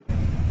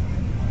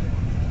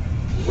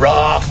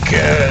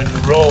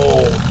and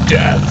Roll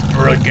Death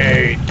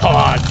Brigade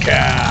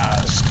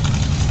podcast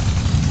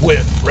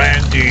with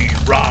Randy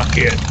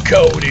Rocket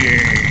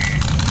Cody.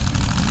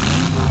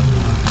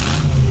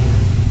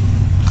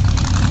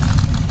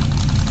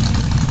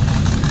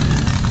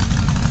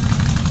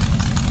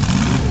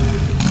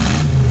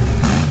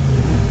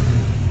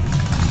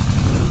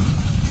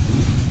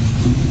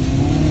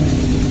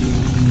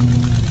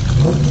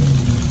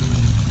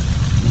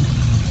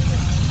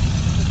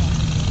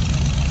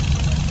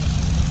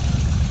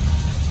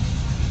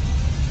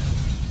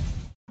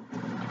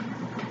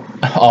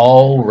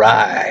 All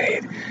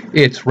right,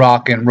 it's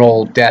Rock and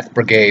Roll Death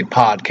Brigade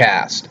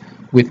podcast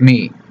with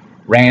me,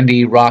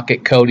 Randy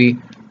Rocket Cody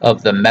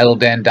of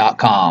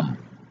themetalden.com.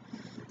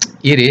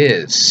 It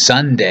is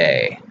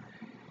Sunday,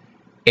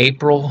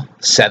 April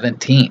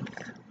 17th,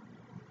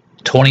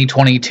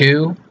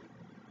 2022.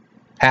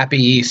 Happy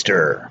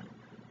Easter.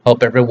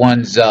 Hope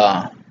everyone's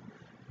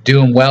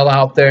doing well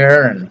out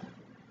there and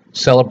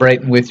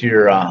celebrating with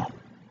your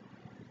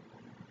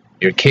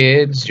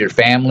kids, your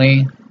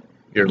family,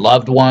 your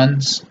loved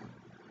ones,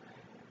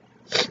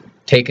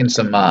 taking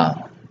some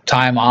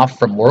time off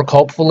from work,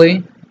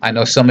 hopefully. I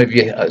know some of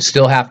you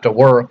still have to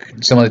work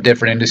in some of the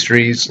different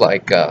industries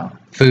like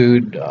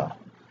food,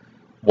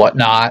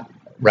 whatnot,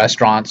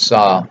 restaurants,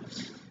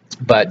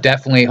 but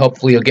definitely,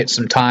 hopefully, you'll get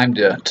some time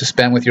to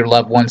spend with your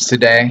loved ones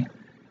today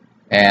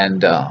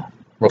and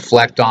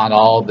reflect on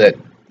all that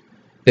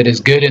is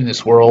good in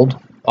this world,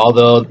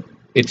 although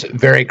it's a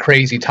very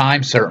crazy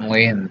time,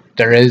 certainly, and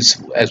there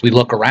is, as we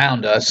look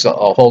around us, a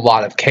whole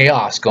lot of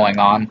chaos going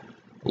on,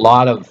 a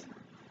lot of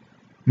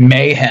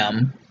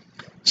mayhem.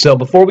 So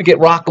before we get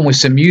rocking with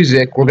some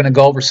music, we're going to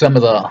go over some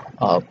of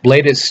the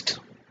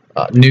latest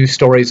news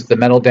stories at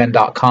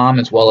themetalden.com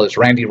as well as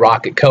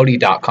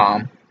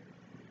randyrocketcody.com.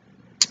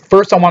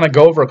 First, I want to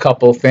go over a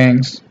couple of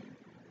things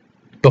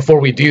before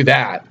we do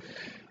that.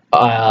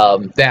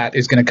 That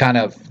is going to kind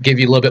of give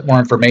you a little bit more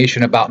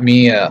information about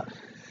me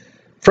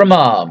from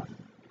a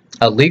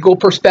legal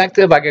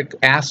perspective. I get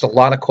asked a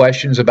lot of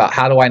questions about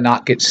how do I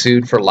not get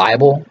sued for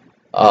libel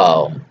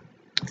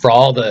for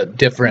all the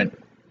different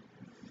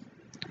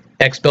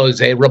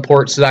expose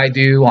reports that I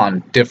do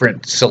on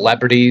different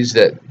celebrities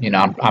that,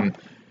 I'm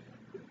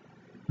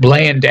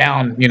laying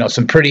down,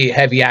 some pretty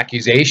heavy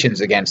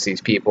accusations against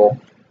these people.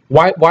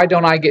 Why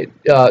don't I get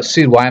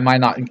sued? Why am I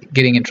not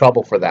getting in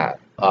trouble for that?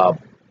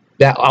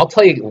 I'll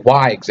tell you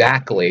why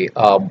exactly.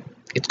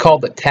 It's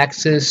called the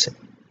Texas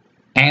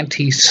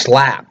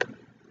Anti-SLAPP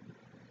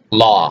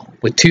law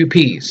with 2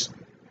 P's,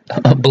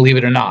 believe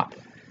it or not,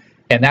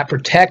 and that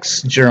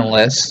protects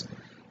journalists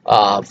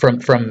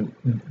from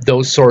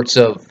those sorts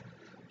of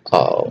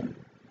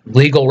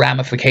legal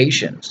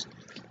ramifications.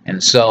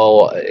 And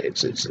so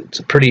it's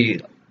a pretty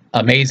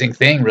amazing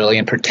thing, really,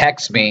 and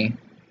protects me.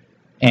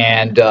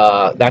 And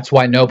that's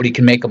why nobody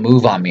can make a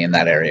move on me in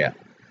that area.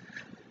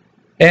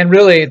 And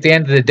really, at the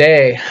end of the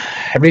day,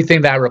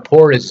 everything that I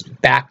report is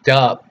backed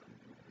up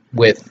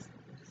with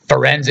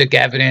forensic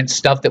evidence,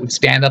 stuff that would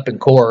stand up in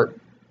court,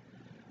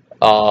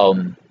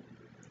 and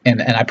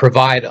I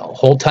provide a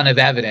whole ton of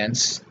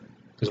evidence,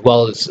 as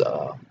well as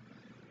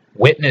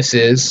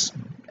witnesses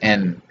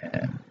and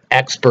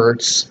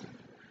experts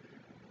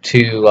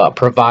to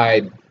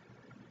provide,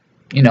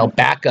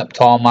 backup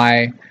to all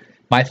my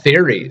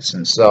theories.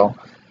 And so,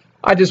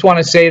 I just want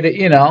to say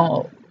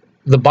that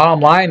the bottom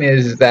line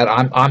is that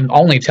I'm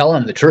only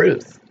telling the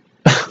truth.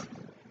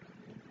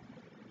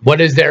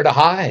 What is there to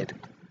hide?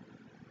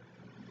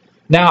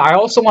 Now, I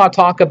also want to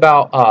talk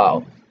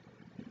about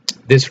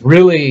this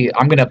really,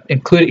 I'm going to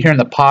include it here in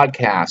the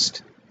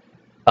podcast.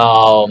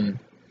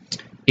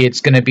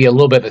 It's going to be a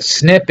little bit of a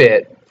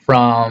snippet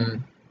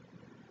from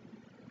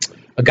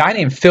a guy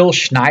named Phil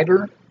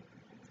Schneider,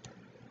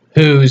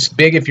 who's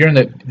big if you're in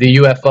the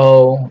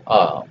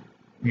UFO,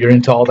 you're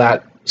into all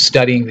that,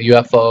 studying the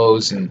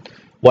UFOs and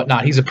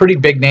whatnot. He's a pretty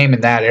big name in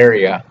that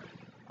area.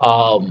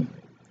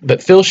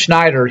 But Phil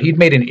Schneider, he'd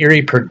made an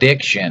eerie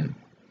prediction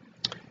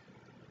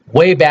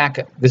way back,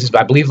 this is,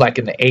 I believe, like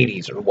in the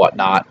 80s or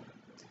whatnot.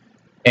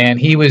 And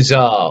he was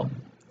a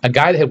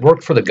guy that had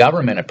worked for the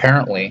government,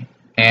 apparently,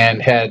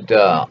 and had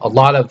a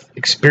lot of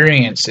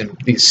experience in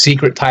these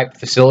secret type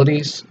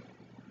facilities.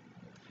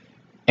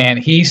 And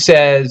he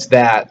says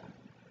that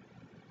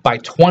by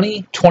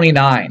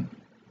 2029,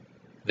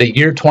 the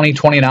year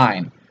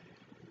 2029,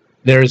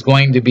 there's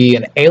going to be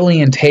an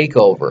alien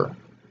takeover,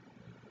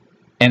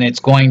 and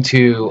it's going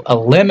to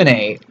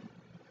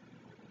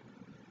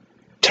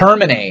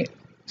terminate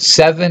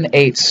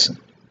 7/8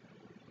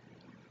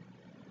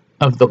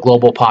 of the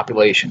global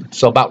population,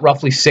 so about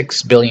roughly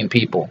 6 billion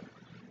people.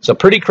 So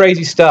pretty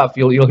crazy stuff.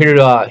 You'll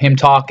hear him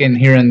talking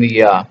here in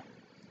the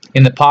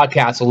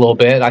podcast a little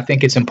bit. I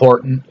think it's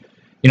important,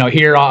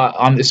 here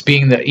on this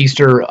being the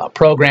Easter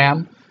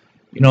program,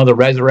 the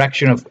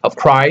resurrection of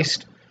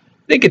Christ.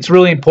 I think it's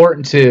really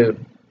important to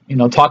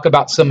talk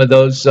about some of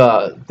those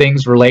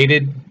things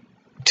related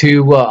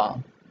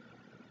to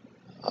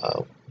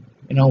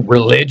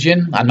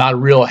religion. I'm not a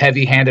real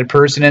heavy-handed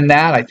person in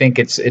that. I think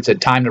it's a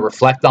time to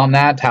reflect on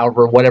that.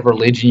 However, whatever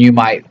religion you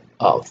might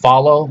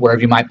follow,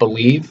 wherever you might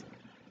believe.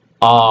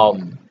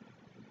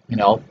 You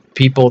know,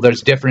 people,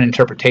 there's different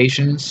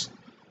interpretations.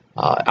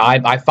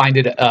 I find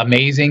it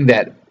amazing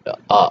that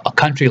a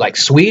country like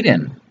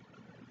Sweden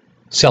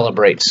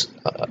celebrates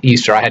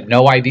Easter. I had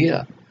no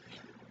idea.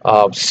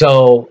 But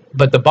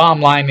the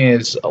bottom line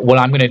is, what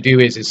I'm going to do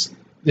is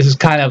this is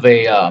kind of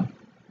a,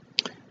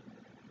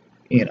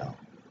 you know,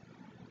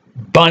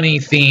 bunny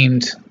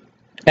themed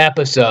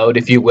episode,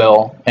 if you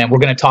will, and we're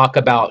going to talk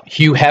about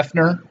Hugh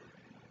Hefner,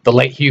 the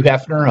late Hugh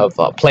Hefner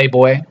of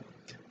Playboy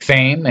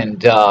fame,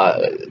 and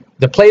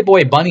the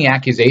Playboy bunny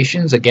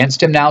accusations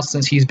against him now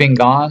since he's been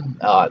gone,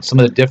 some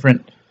of the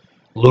different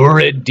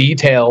lurid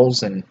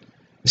details and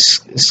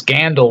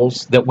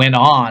scandals that went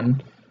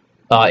on,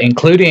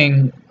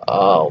 including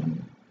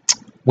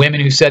women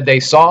who said they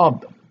saw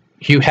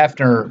Hugh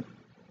Hefner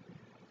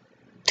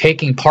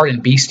taking part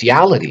in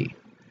bestiality,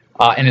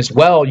 and as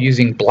well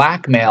using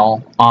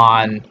blackmail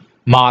on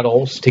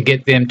models to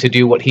get them to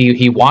do what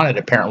he wanted,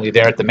 apparently,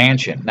 there at the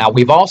mansion. Now,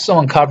 we've also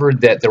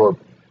uncovered that there were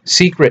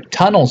secret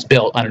tunnels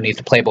built underneath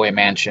the Playboy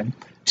Mansion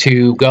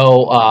to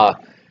go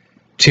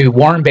to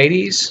Warren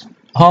Beatty's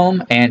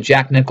home and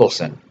Jack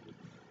Nicholson,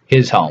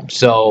 his home.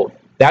 So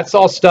that's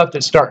all stuff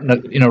that's starting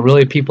to, you know,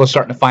 really people are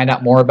starting to find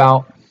out more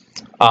about.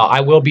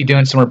 I will be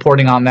doing some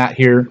reporting on that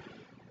here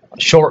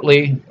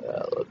shortly.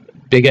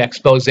 Big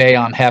expose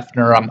on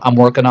Hefner I'm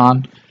working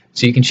on.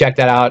 So you can check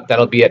that out.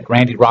 That'll be at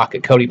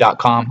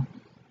randyrocketcody.com.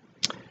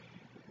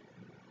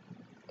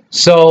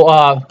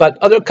 So, but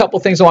other couple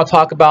things I want to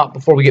talk about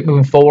before we get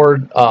moving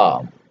forward.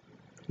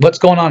 What's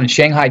going on in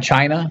Shanghai,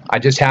 China? I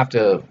just have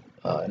to,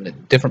 in the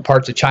different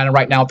parts of China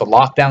right now with the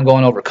lockdown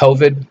going over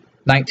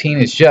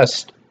COVID-19,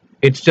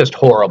 it's just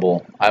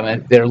horrible. I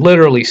mean, they're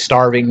literally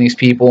starving these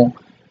people.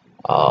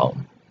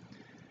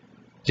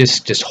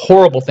 Just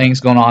horrible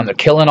things going on. They're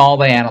killing all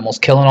the animals,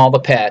 killing all the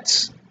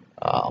pets.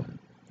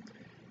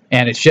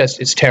 And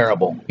it's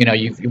terrible. You know,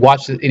 you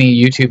watch any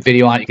YouTube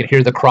video on it, you can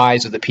hear the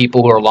cries of the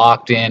people who are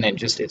locked in, and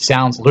just, it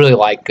sounds literally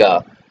like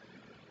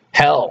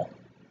hell.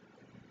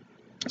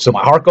 So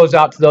my heart goes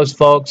out to those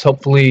folks.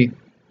 Hopefully,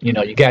 you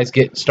know, you guys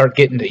start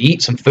getting to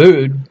eat some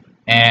food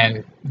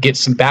and get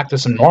back to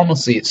some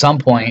normalcy at some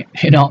point,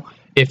 you know,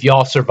 if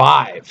y'all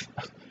survive,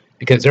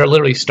 because they're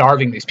literally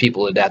starving these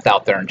people to death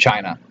out there in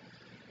China.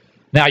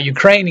 Now,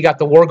 Ukraine, you got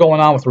the war going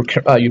on with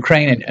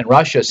Ukraine and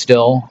Russia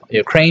still.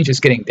 Ukraine's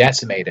just getting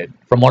decimated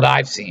from what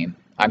I've seen.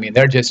 I mean,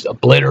 they're just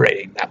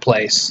obliterating that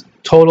place.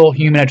 Total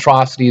human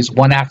atrocities,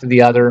 one after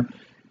the other.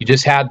 You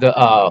just had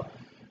the,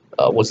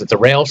 was it the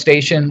rail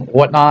station,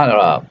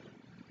 whatnot,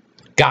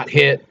 got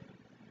hit,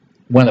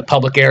 one of the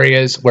public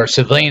areas where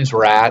civilians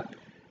were at,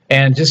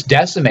 and just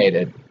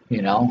decimated,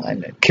 you know,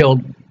 and it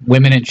killed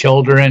women and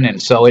children.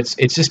 And so it's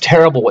just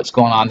terrible what's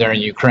going on there in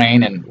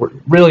Ukraine, and we're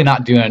really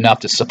not doing enough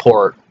to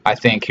support, I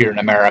think, here in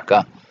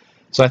America.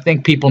 So I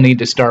think people need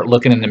to start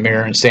looking in the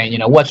mirror and saying, you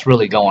know, what's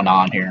really going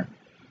on here?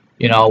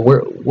 You know,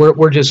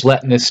 we're just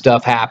letting this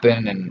stuff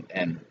happen,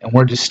 and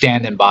we're just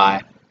standing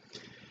by.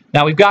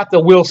 Now we've got the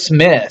Will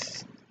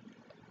Smith,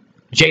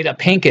 Jada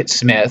Pinkett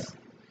Smith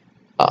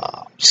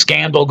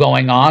scandal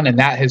going on, and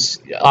that has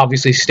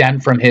obviously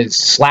stemmed from his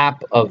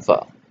slap of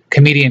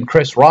comedian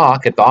Chris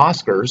Rock at the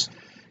Oscars.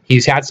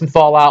 He's had some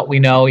fallout, we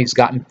know. He's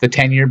gotten the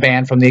 10-year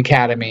ban from the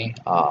Academy.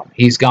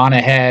 He's gone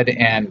ahead,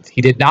 and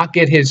he did not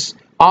get his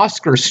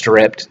Oscar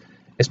stripped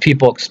as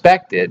people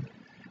expected,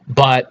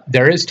 but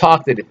there is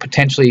talk that it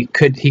potentially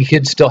he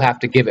could still have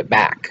to give it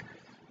back.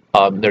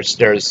 There's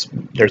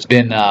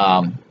been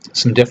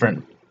some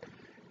different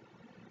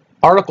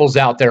articles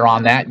out there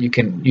on that. You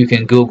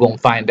can Google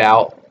and find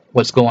out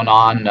what's going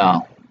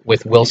on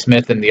with Will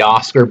Smith and the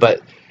Oscar.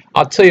 But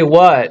I'll tell you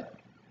what,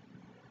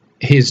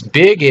 his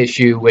big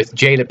issue with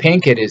Jada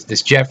Pinkett is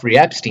this Jeffrey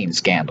Epstein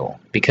scandal,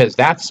 because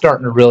that's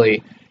starting to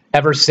really,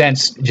 ever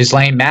since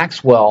Ghislaine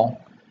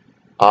Maxwell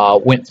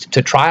went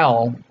to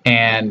trial,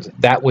 and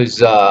that was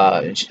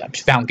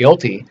found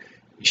guilty,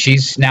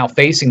 she's now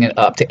facing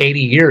up to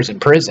 80 years in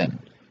prison.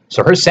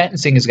 So her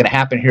sentencing is going to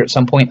happen here at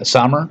some point in the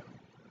summer.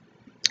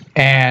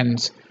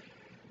 And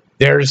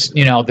there's,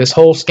 you know, this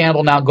whole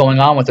scandal now going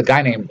on with a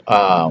guy named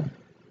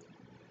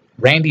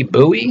Randy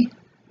Bowie,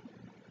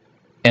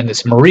 and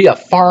this Maria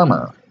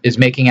Farmer is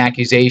making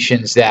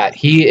accusations that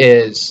he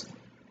is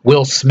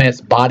Will Smith's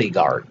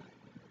bodyguard,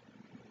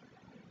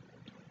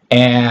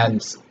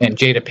 and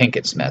Jada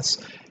Pinkett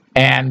Smith's,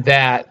 and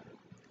that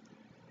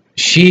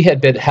she had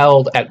been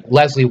held at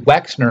Leslie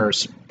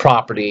Wexner's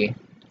property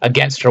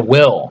against her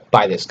will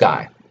by this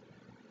guy.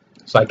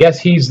 So I guess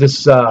he's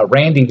this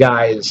Randy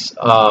guy's,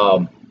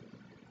 I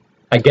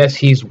guess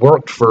he's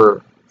worked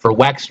for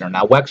Wexner.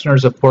 Now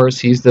Wexner's, of course,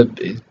 he's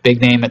the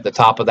big name at the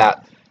top of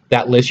that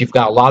list. You've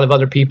got a lot of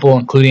other people,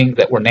 including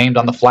that were named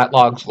on the flat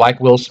logs, like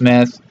Will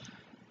Smith,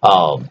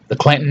 the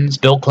Clintons,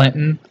 Bill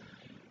Clinton.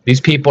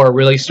 These people are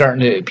really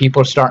starting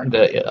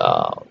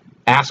to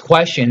ask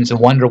questions and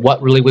wonder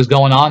what really was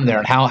going on there,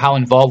 and how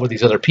involved were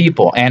these other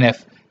people. And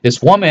if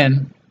this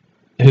woman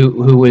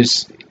who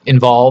was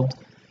involved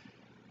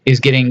is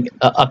getting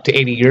up to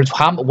 80 years,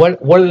 what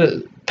are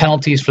the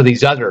penalties for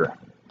these other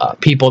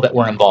people that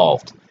were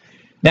involved.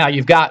 Now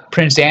you've got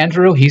Prince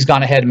Andrew. He's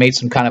gone ahead and made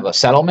some kind of a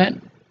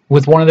settlement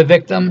with one of the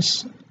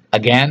victims.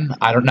 Again,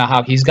 I don't know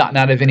how he's gotten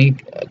out of any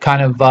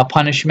kind of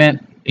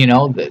punishment,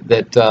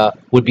 that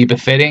would be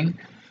befitting,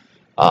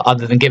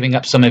 other than giving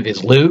up some of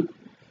his loot.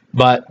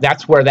 But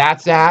that's where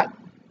that's at.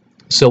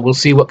 So we'll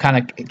see what kind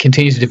of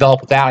continues to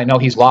develop with that. I know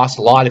he's lost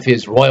a lot of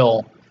his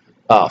royal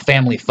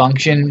family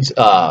functions,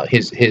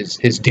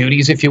 his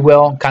duties, if you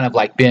will, kind of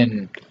like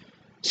been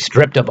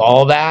stripped of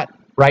all that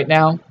right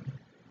now.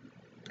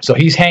 So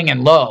he's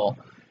hanging low,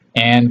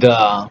 and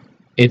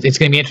it's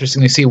going to be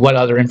interesting to see what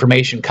other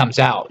information comes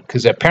out,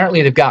 because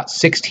apparently they've got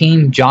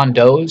 16 John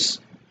Does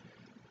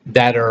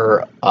that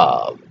are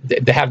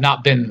that have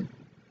not been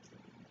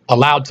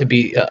allowed to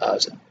be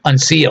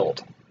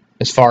unsealed,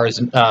 as far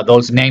as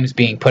those names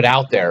being put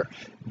out there,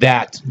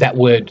 that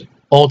would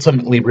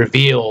ultimately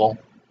reveal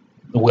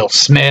Will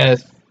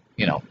Smith,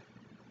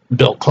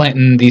 Bill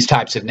Clinton, these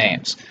types of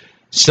names.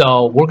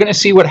 So we're going to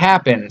see what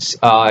happens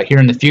here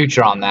in the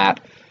future on that.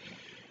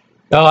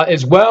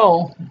 As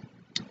well,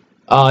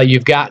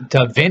 you've got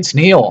Vince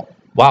Neil.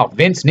 Wow,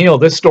 Vince Neil,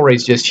 this story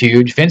is just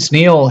huge. Vince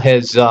Neil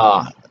has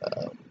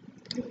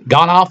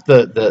gone off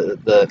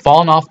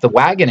fallen off the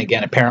wagon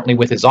again, apparently,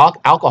 with his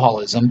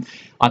alcoholism.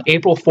 On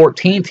April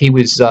 14th, he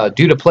was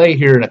due to play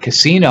here in a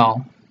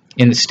casino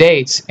in the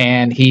States,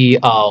 and he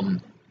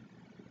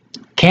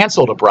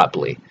canceled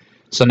abruptly.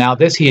 So now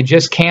he had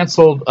just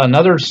canceled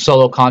another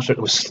solo concert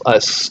that was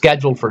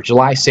scheduled for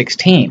July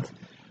 16th.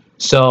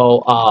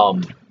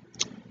 So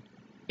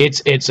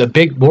it's a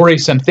big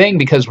worrisome thing,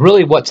 because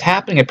really what's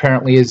happening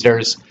apparently is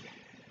there's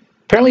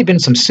apparently been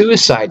some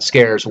suicide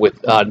scares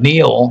with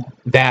Neil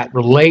that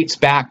relates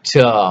back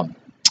to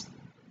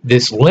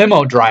this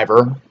limo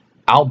driver,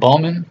 Al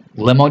Bowman,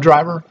 limo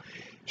driver.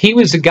 He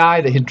was the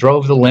guy that had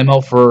drove the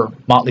limo for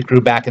Motley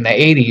Crue back in the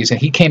 80s, and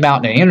he came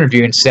out in an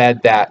interview and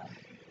said that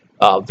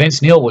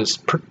Vince Neil was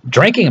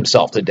drinking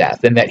himself to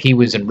death, and that he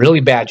was in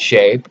really bad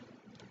shape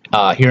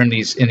here in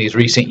these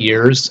recent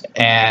years,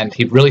 and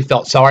he really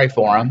felt sorry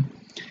for him.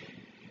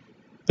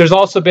 There's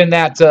also been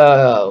that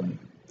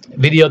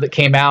video that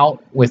came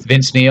out with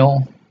Vince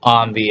Neil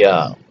on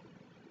the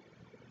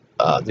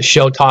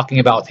show, talking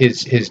about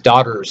his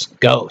daughter's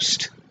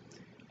ghost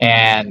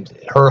and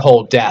her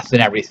whole death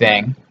and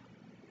everything,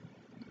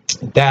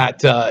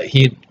 that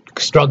he had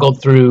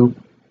struggled through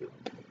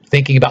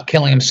thinking about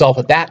killing himself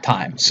at that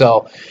time.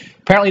 So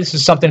apparently this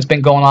is something that's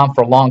been going on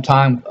for a long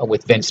time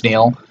with Vince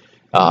Neil.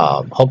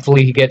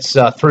 Hopefully he gets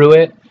through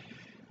it.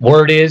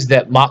 Word is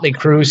that Motley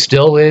Crue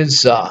still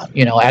is,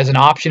 as an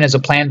option, as a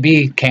plan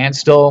B, can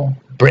still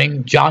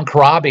bring John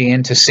Corabi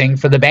in to sing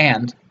for the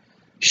band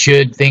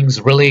should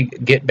things really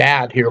get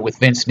bad here with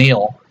Vince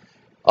Neil.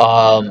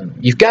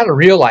 You've got to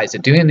realize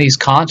that doing these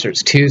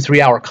concerts, 2-3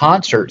 hour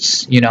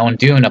concerts, and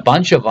doing a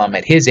bunch of them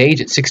at his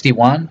age, at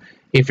 61,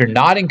 if you're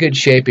not in good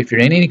shape, if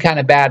you're in any kind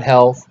of bad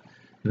health,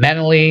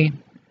 mentally,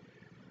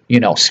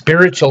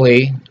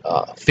 spiritually,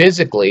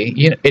 physically,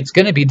 it's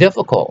going to be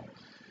difficult.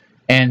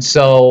 And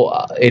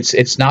so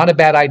it's not a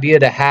bad idea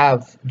to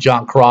have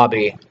John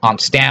Corabi on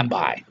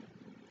standby.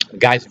 The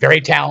guy's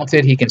very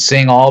talented. He can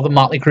sing all the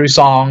Motley Crue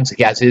songs.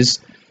 He has his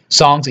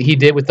songs that he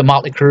did with the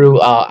Motley Crue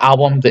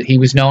album that he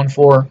was known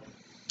for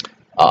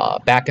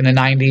back in the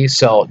 90s.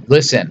 So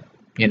listen,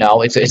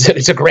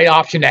 it's a great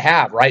option to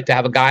have, right? To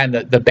have a guy on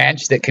the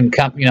bench that can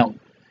come,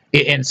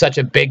 in such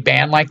a big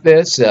band like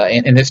this,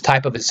 in this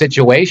type of a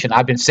situation.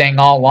 I've been saying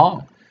all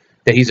along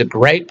that he's a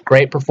great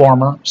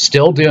performer,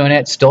 still doing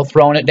it, still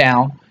throwing it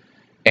down.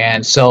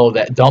 And so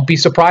don't be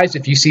surprised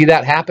if you see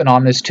that happen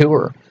on this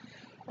tour.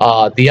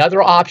 The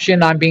other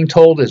option, I'm being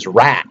told, is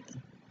Rat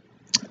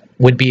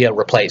would be a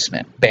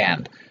replacement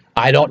band.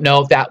 I don't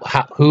know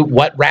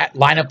what Rat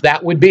lineup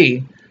that would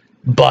be,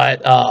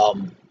 but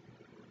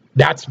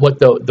that's what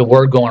the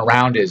word going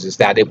around is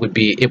that it would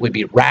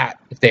be Rat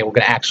if they were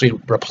going to actually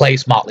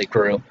replace Motley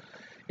Crue,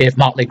 if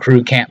Motley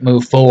Crue can't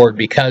move forward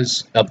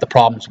because of the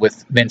problems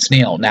with Vince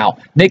Neil. Now,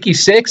 Nikki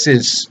Sixx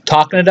is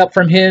talking it up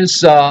from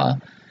his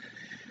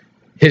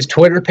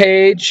Twitter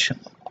page.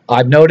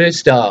 I've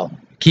noticed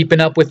keeping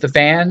up with the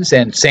fans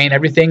and saying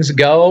everything's a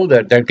go.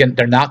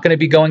 They're not going to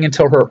be going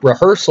until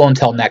rehearsal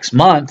until next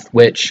month,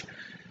 which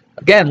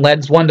again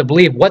leads one to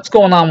believe what's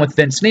going on with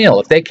Vince Neil.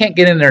 If they can't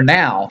get in there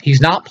now,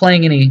 he's not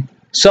playing any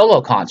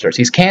solo concerts.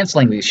 He's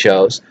canceling these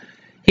shows.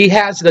 He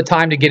has the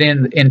time to get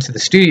into the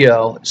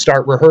studio,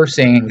 start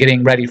rehearsing, and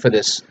getting ready for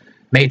this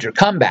major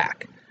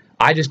comeback.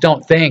 I just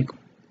don't think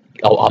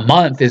a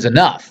month is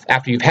enough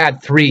after you've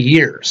had 3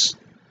 years.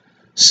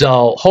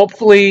 So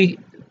hopefully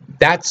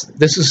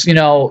this is,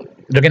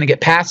 they're going to get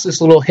past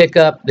this little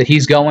hiccup that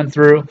he's going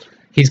through.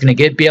 He's going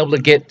to be able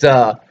to get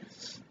a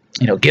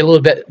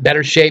little bit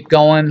better shape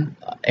going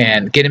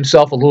and get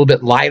himself a little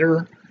bit lighter,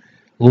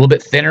 a little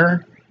bit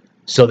thinner,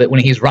 so that when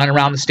he's running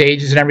around the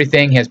stages and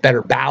everything, he has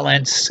better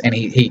balance, and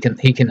he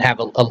can have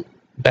a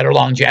better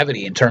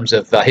longevity in terms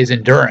of his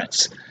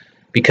endurance.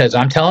 Because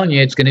I'm telling you,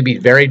 it's going to be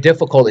very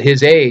difficult at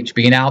his age,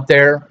 being out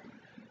there,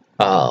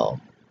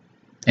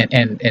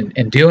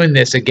 and doing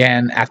this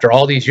again after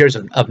all these years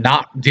of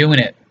not doing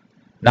it,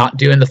 not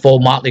doing the full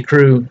Motley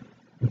Crue,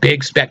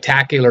 big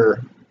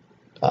spectacular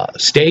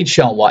stage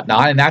show and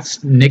whatnot. And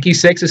that's Nikki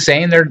Sixx is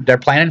saying they're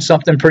planning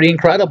something pretty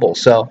incredible.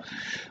 So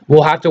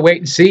we'll have to wait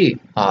and see.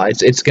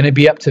 It's going to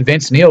be up to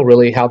Vince Neil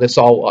really how this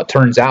all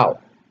turns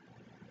out.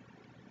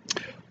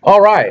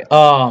 All right.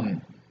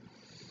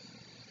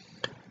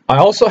 I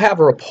also have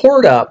a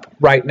report up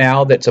right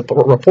now that's a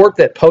report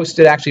that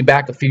posted actually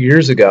back a few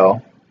years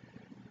ago.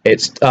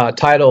 It's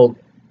titled,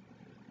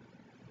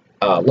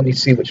 let me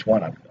see which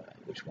one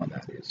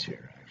that is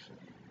here, actually.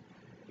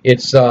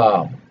 It's,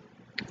 of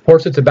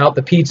course, it's about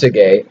the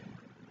Pizzagate.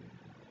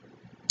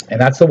 And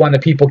that's the one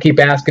that people keep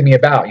asking me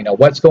about. You know,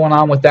 what's going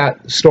on with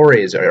that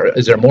story? Is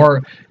there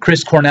more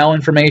Chris Cornell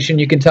information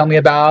you can tell me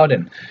about?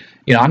 And,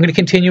 you know, I'm going to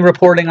continue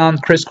reporting on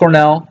Chris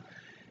Cornell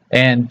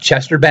and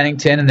Chester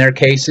Bennington and their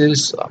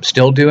cases. I'm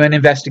still doing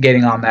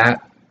investigating on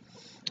that.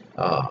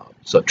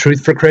 So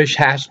Truth for Chris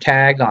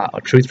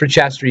hashtag, Truth for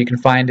Chester. You can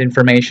find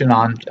information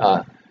on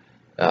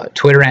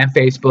Twitter and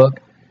Facebook.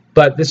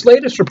 But this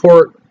latest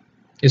report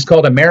is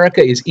called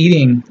America is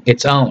Eating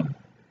Its Own,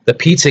 the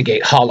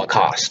Pizzagate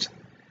Holocaust.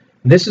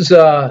 This is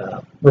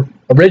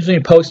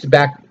originally posted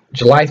back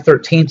July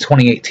 13th,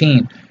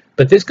 2018.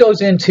 But this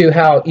goes into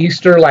how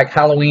Easter, like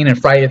Halloween and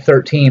Friday the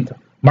 13th,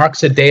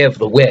 marks a day of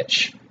the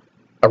witch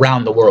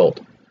around the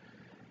world.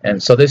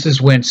 And so this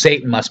is when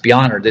Satan must be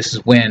honored. This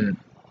is when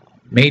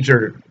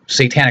major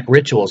satanic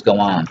rituals go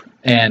on.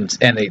 And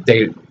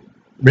they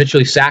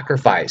ritually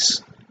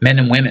sacrifice men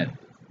and women.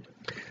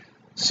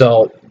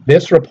 So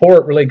this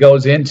report really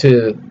goes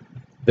into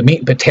the meat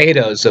and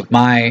potatoes of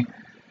my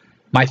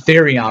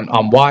theory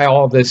on why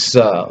all this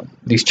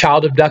these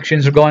child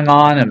abductions are going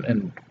on,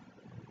 and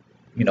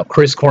you know,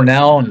 Chris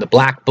Cornell and the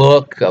Black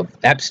Book of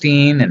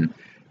Epstein, and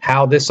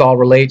how this all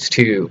relates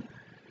to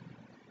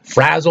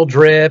Frazzle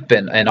Drip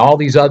and all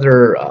these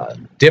other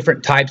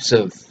different types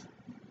of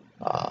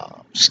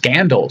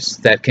scandals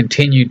that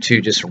continue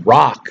to just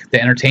rock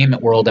the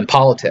entertainment world and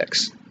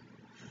politics.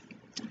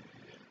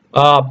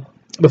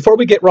 Before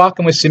we get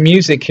rocking with some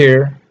music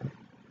here,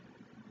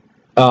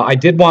 I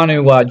did want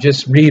to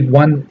just read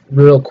one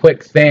real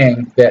quick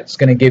thing that's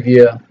going to give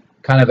you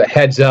kind of a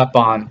heads up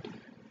on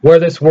where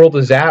this world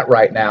is at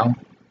right now.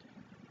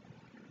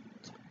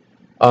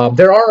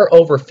 There are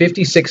over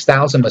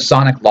 56,000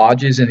 Masonic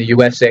lodges in the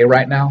USA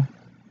right now.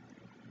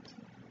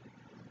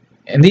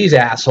 And these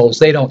assholes,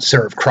 they don't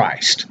serve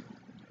Christ.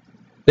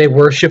 They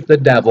worship the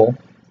devil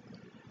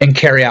and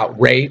carry out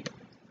rape,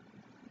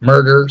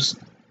 murders,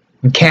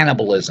 and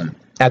cannibalism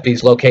at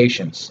these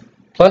locations.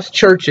 Plus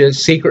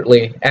churches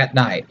secretly at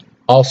night,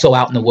 also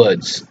out in the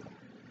woods.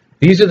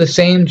 These are the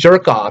same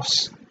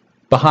jerk-offs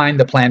behind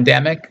the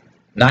pandemic,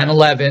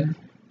 9/11,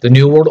 the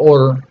New World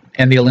Order,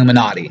 and the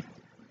Illuminati.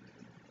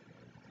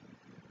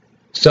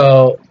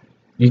 So,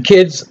 you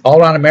kids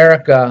all around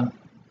America,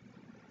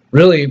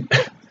 really,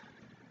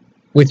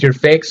 with your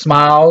fake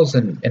smiles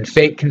and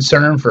fake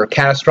concern for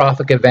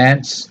catastrophic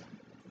events,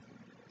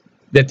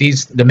 that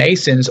the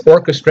Masons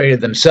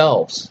orchestrated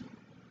themselves,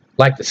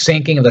 like the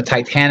sinking of the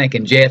Titanic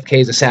and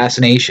JFK's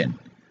assassination.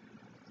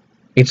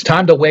 It's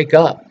time to wake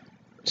up.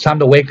 It's time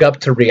to wake up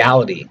to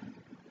reality.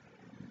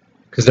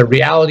 Because the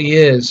reality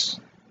is,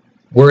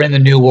 we're in the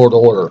New World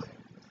Order.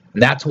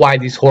 And that's why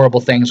these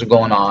horrible things are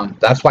going on.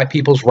 That's why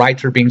people's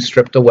rights are being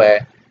stripped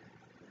away.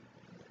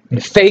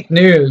 And fake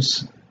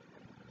news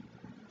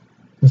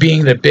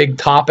being the big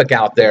topic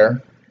out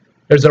there,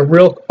 there's a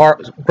real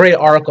great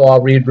article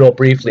I'll read real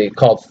briefly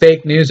called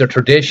Fake News or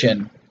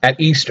Tradition at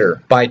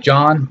Easter by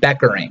John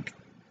Beckering.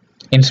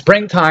 In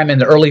springtime in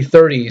the early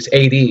 30s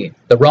AD,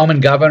 the Roman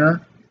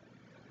governor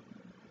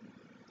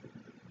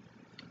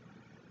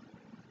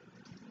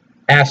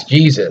asked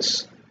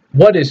Jesus,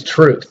 "What is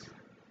truth?"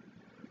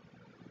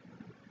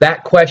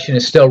 That question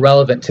is still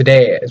relevant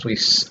today as we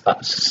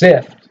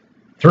sift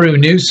through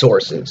news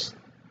sources.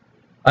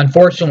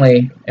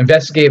 Unfortunately,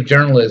 investigative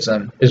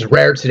journalism is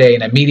rare today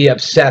in a media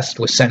obsessed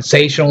with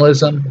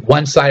sensationalism,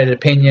 one-sided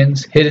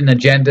opinions, hidden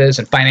agendas,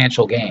 and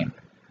financial gain.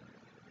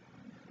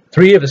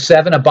 3 of the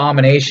 7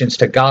 abominations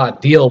to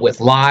God deal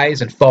with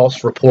lies and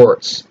false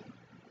reports.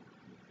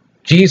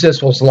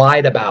 Jesus was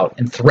lied about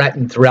and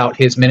threatened throughout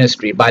his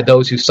ministry by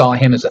those who saw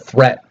him as a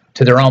threat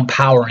to their own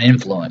power and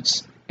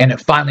influence, and it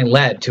finally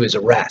led to his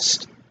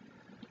arrest.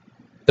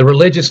 The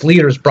religious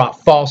leaders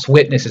brought false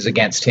witnesses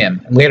against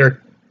him and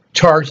later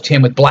charged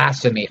him with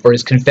blasphemy for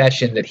his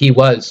confession that he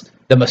was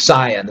the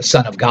Messiah and the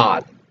Son of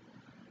God.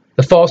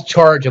 The false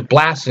charge of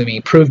blasphemy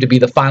proved to be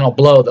the final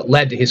blow that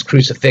led to his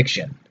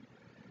crucifixion.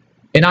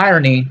 In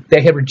irony,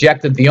 they had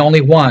rejected the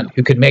only one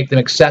who could make them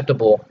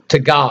acceptable to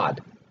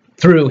God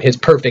through his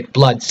perfect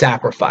blood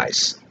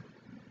sacrifice.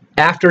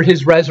 After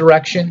his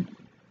resurrection,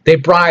 they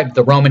bribed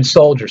the Roman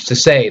soldiers to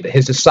say that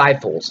his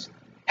disciples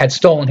had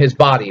stolen his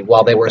body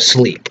while they were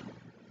asleep.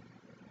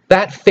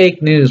 That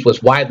fake news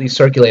was widely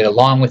circulated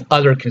along with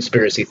other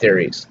conspiracy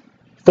theories.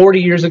 40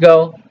 years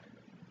ago,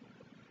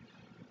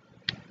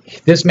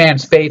 this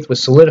man's faith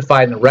was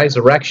solidified in the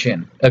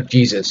resurrection of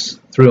Jesus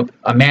through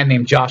a man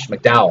named Josh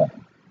McDowell,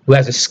 who,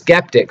 as a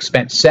skeptic,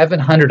 spent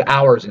 700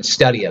 hours in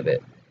study of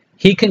it.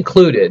 He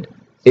concluded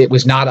it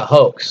was not a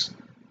hoax,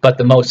 but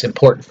the most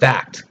important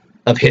fact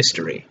of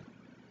history.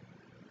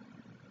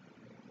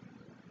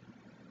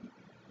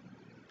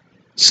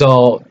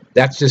 So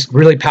that's just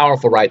really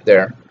powerful right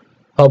there.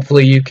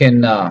 Hopefully you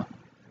can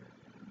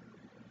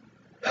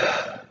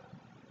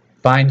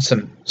find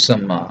some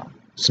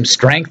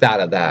strength out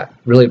of that.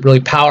 Really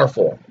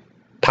powerful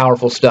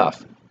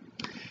stuff.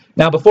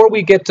 Now, before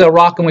we get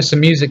rocking with some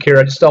music here,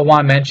 I just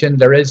want to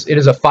mention it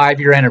is a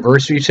 5-year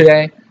anniversary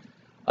today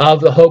of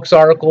the hoax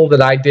article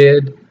that I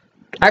did.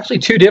 Actually,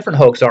 2 different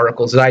hoax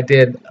articles that I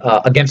did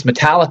against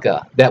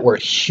Metallica that were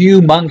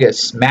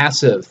humongous,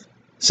 massive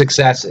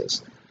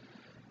successes,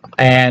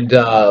 and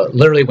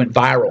literally went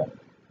viral.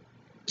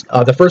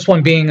 The first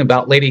one being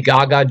about Lady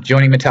Gaga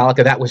joining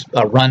Metallica. That was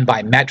run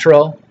by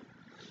Metro.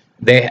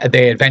 They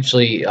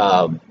eventually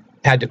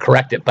had to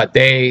correct it, but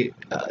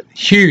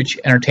huge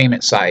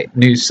entertainment site,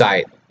 news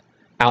site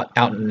out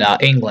in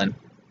England,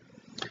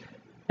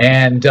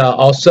 and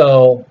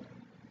also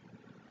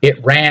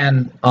it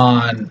ran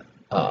on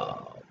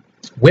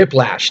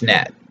Whiplash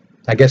Net.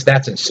 I guess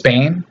that's in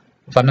Spain,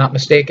 if I'm not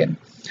mistaken.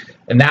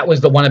 And that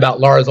was the one about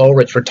Lars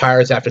Ulrich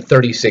retires after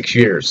 36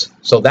 years.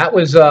 So that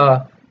was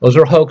those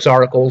are hoax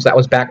articles. That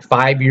was back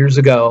 5 years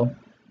ago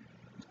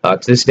to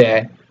this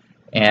day.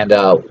 And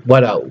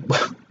what a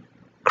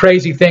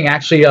crazy thing.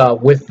 Actually,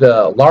 with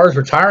the Lars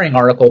retiring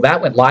article,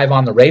 that went live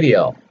on the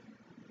radio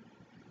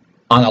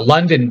on a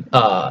London,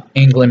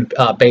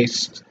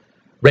 England-based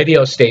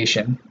radio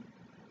station.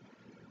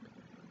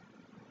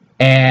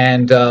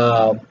 And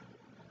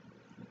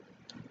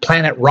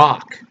Planet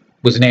Rock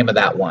was the name of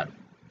that one.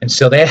 And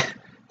so they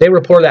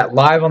reported that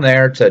live on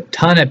there to a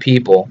ton of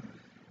people.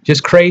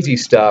 Just crazy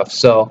stuff.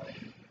 So,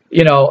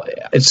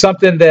 it's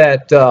something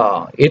that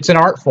it's an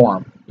art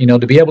form.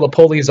 To be able to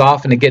pull these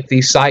off and to get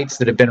these sites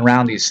that have been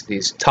around,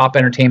 these top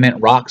entertainment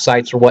rock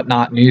sites or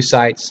whatnot, news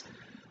sites,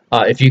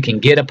 if you can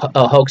get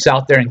a hoax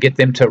out there and get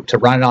them to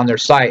run it on their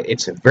site,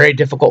 it's a very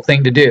difficult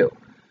thing to do.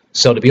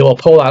 So to be able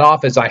to pull that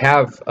off, as I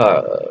have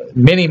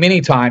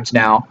many times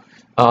now,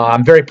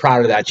 I'm very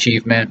proud of that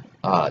achievement.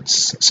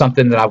 It's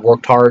something that I've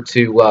worked hard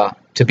to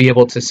be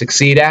able to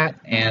succeed at,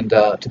 and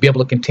to be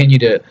able to continue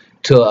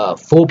to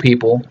fool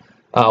people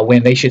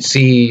when they should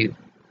see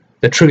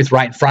the truth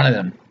right in front of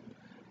them.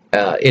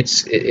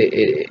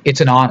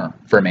 It's an honor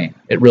for me.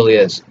 It really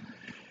is.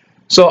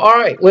 So, all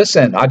right,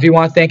 listen, I do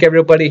want to thank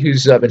everybody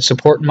who's been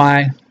supporting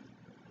my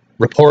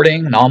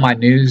reporting and all my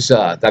news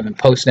that I've been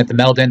posting at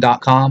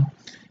themetalden.com,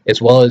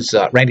 as well as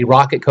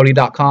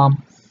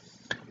randyrocketcody.com.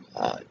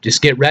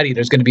 Just get ready.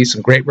 There's going to be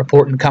some great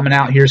reporting coming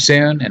out here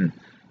soon, and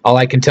all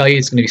I can tell you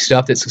is going to be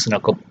stuff that's just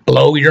going to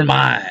blow your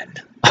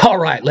mind. All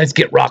right, let's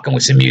get rocking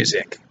with some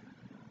music.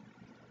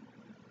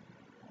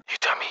 You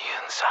turn me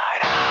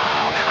inside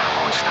out.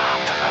 I won't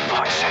stop till the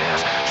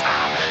voices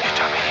stop. You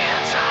turn me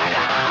inside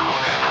out.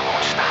 I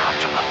won't stop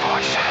till the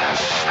voices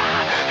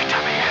stop. You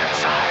turn me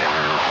inside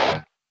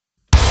out.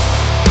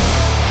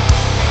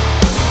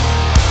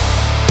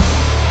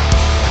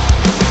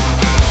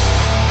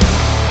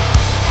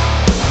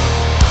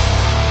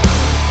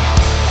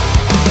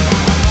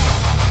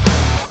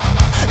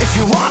 If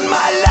you want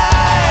my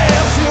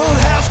life, you'll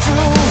have to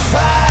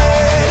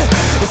fight.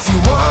 If you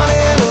want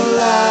it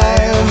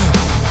alive.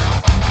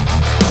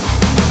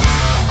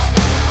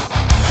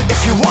 If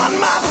you want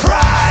my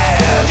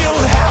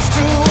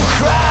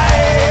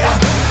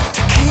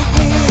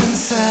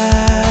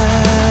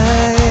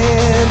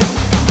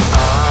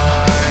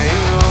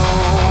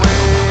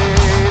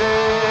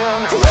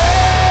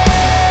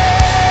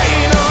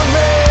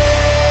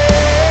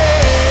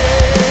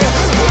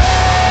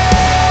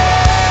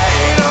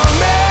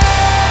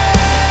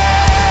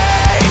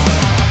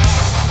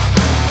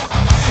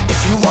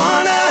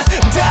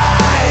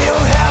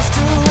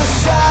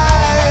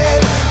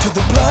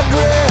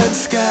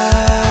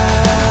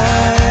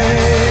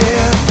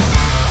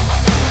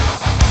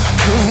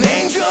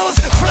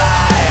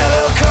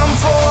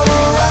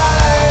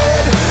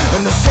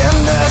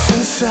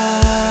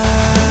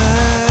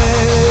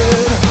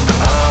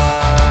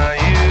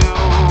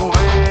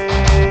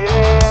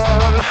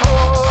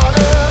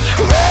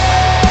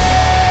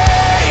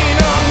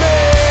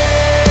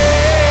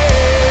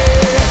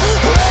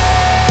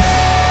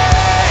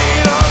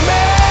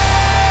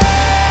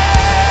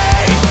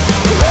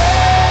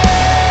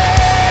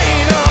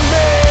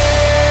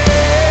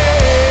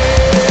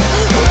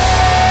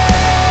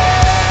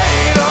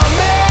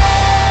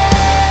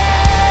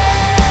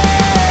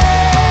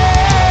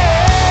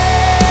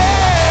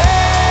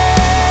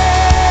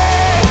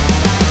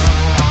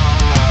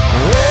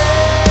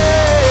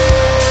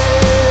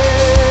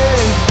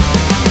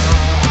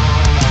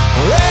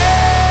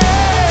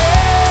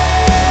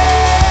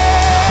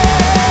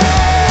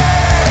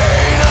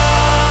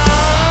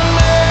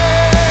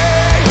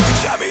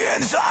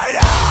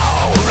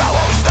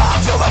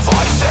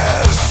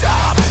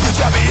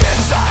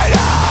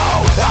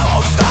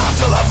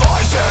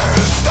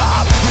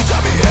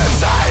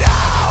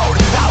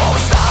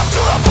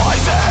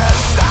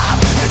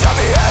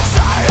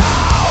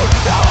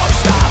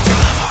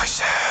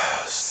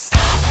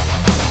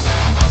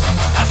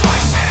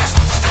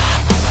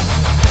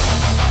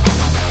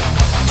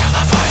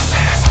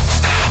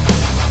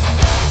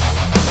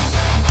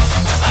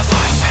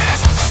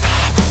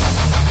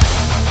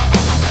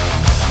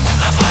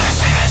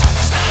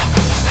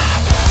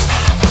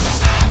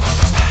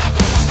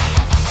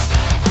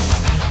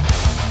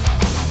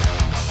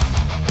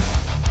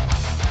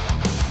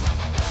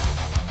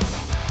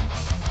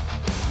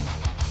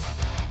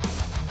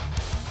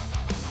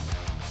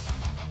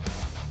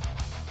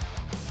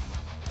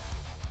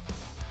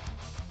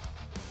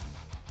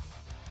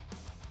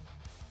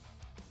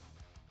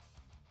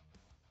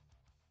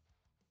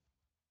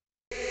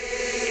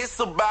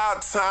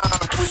about time.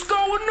 What's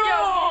going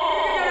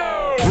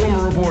on?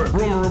 Rumor Report,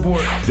 Rumor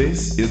Report.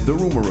 This is the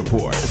Rumor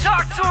Report.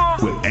 Talk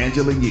to him. With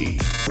Angela Yee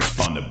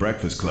on The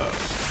Breakfast Club.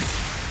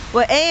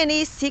 Well,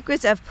 A&E's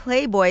Secrets of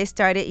Playboy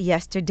started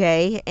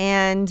yesterday,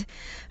 and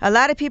a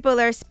lot of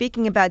people are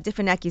speaking about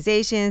different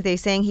accusations. They're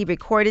saying he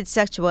recorded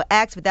sexual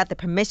acts without the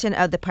permission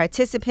of the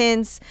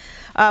participants.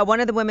 One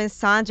of the women,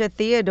 Sandra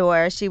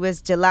Theodore, she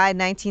was July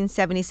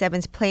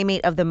 1977's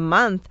Playmate of the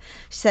Month,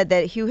 said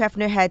that Hugh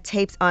Hefner had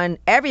tapes on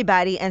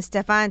everybody, and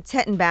Stefan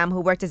Tettenbaum,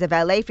 who worked as a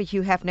valet for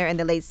Hugh Hefner in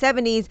the late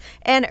 70s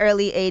and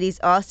early 80s,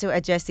 also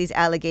addressed these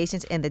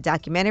allegations in the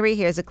documentary.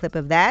 Here's a clip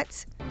of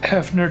that.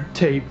 Hefner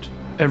taped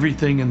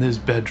everything in his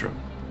bedroom,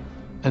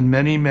 and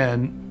many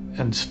men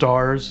and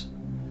stars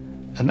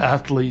and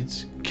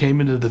athletes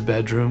came into the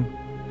bedroom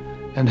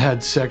and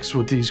had sex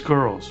with these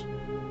girls.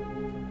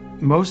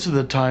 Most of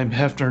the time,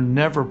 Hefner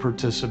never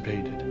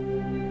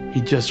participated.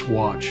 He just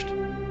watched.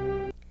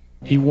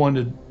 He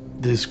wanted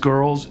these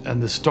girls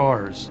and the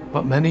stars,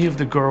 but many of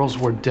the girls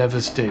were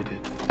devastated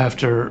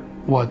after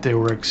what they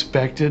were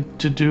expected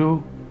to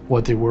do,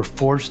 what they were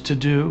forced to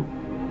do.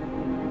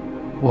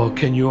 Well,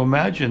 can you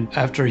imagine,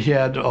 after he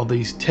had all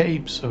these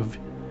tapes of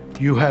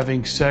you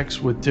having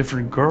sex with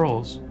different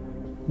girls,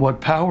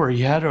 what power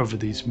he had over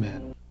these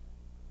men?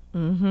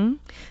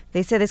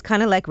 They said it's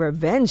kind of like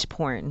revenge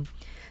porn.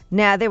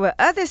 Now, there were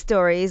other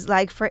stories,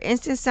 like, for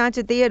instance,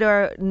 Sandra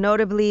Theodore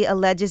notably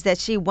alleges that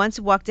she once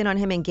walked in on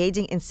him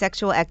engaging in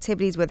sexual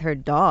activities with her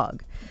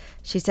dog.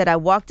 She said, "I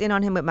walked in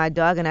on him with my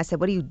dog and I said,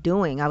 'What are you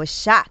doing?' I was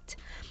shocked.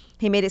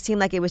 He made it seem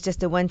like it was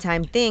just a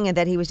one-time thing and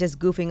that he was just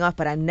goofing off,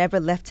 but I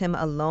never left him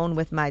alone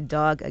with my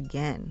dog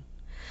again."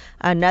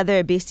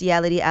 Another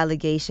bestiality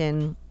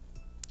allegation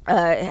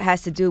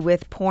has to do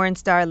with porn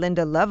star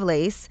Linda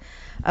Lovelace.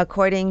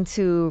 According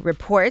to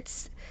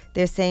reports,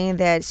 they're saying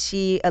that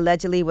she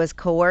allegedly was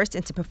coerced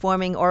into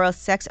performing oral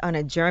sex on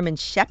a German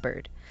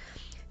Shepherd.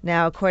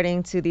 Now,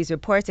 according to these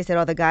reports, they said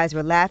all the guys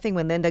were laughing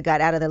when Linda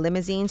got out of the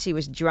limousine. She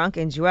was drunk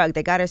and drugged.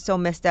 They got her so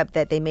messed up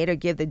that they made her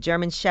give the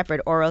German Shepherd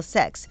oral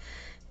sex.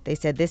 They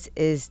said this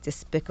is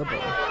despicable.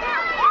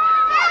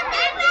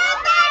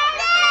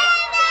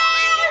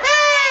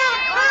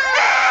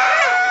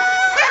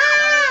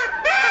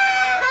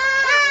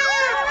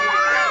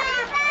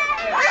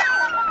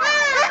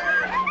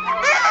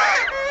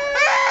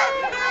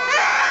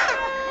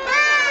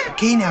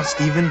 Okay, now,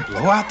 Stephen,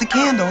 blow out the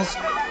candles.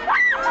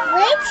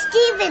 Wait,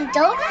 Stephen,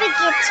 don't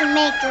forget to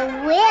make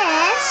a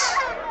wish.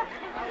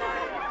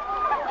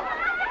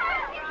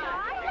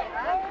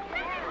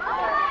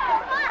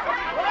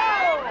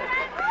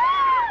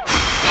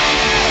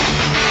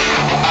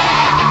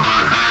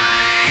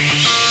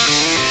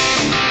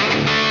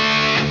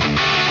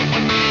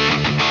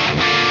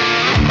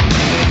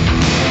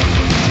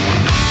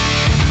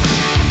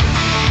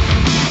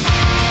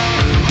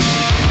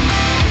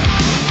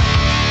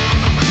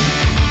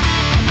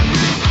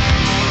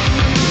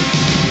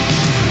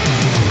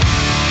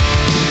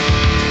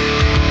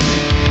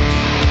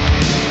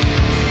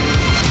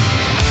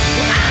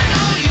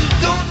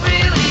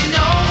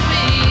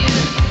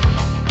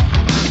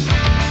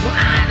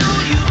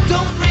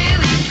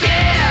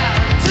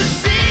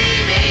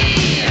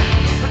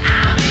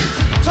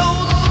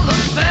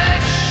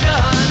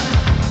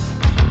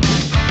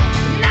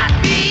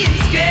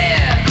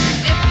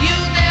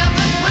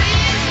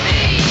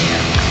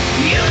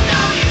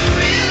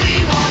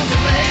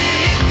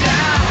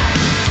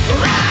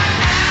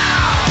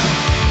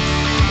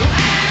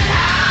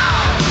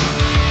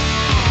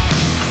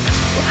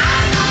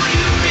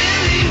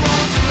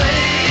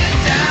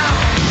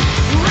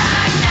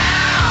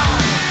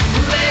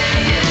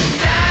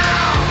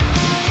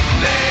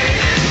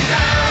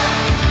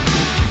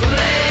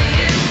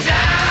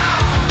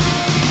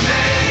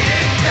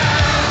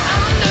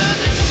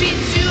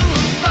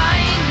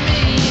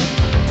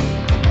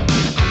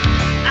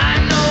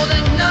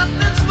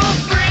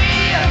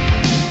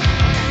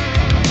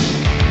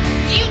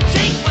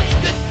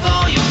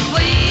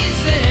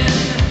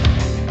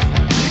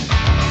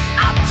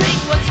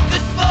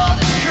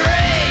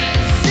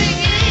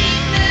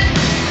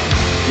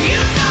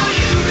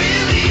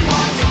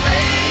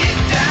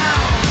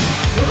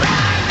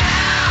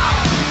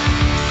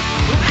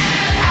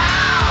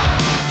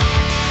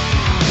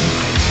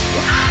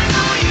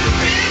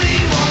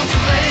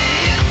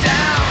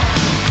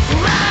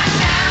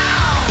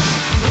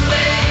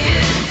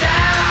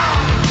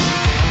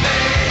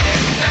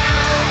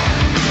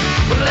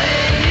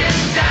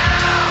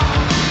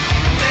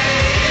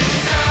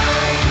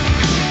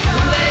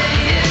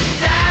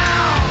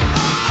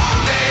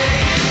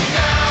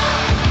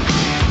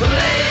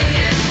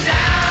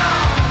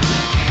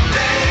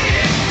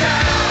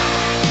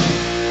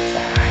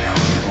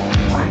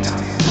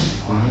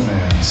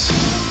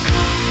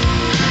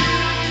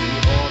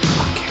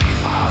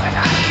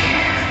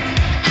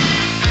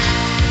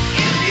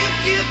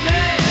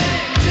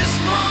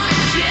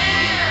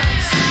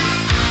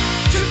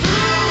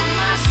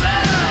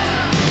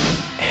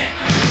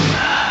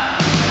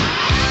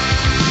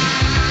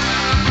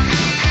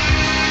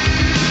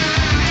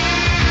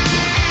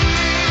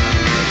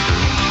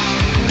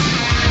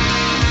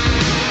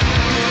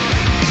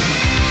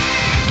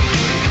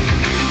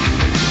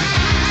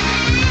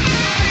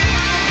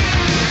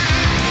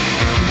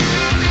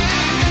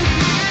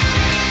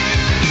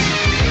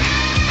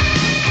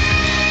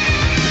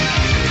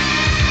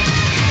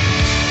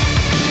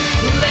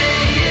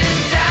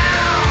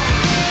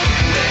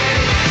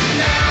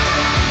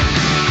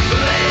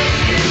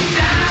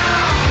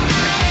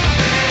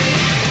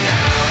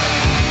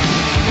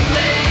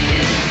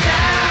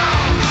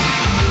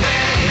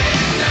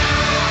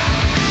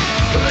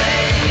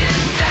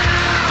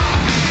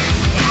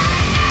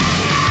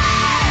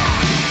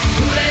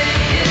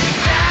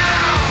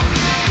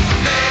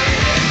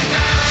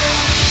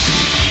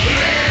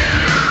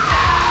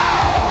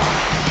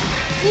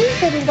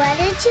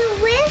 What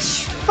you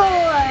wish for?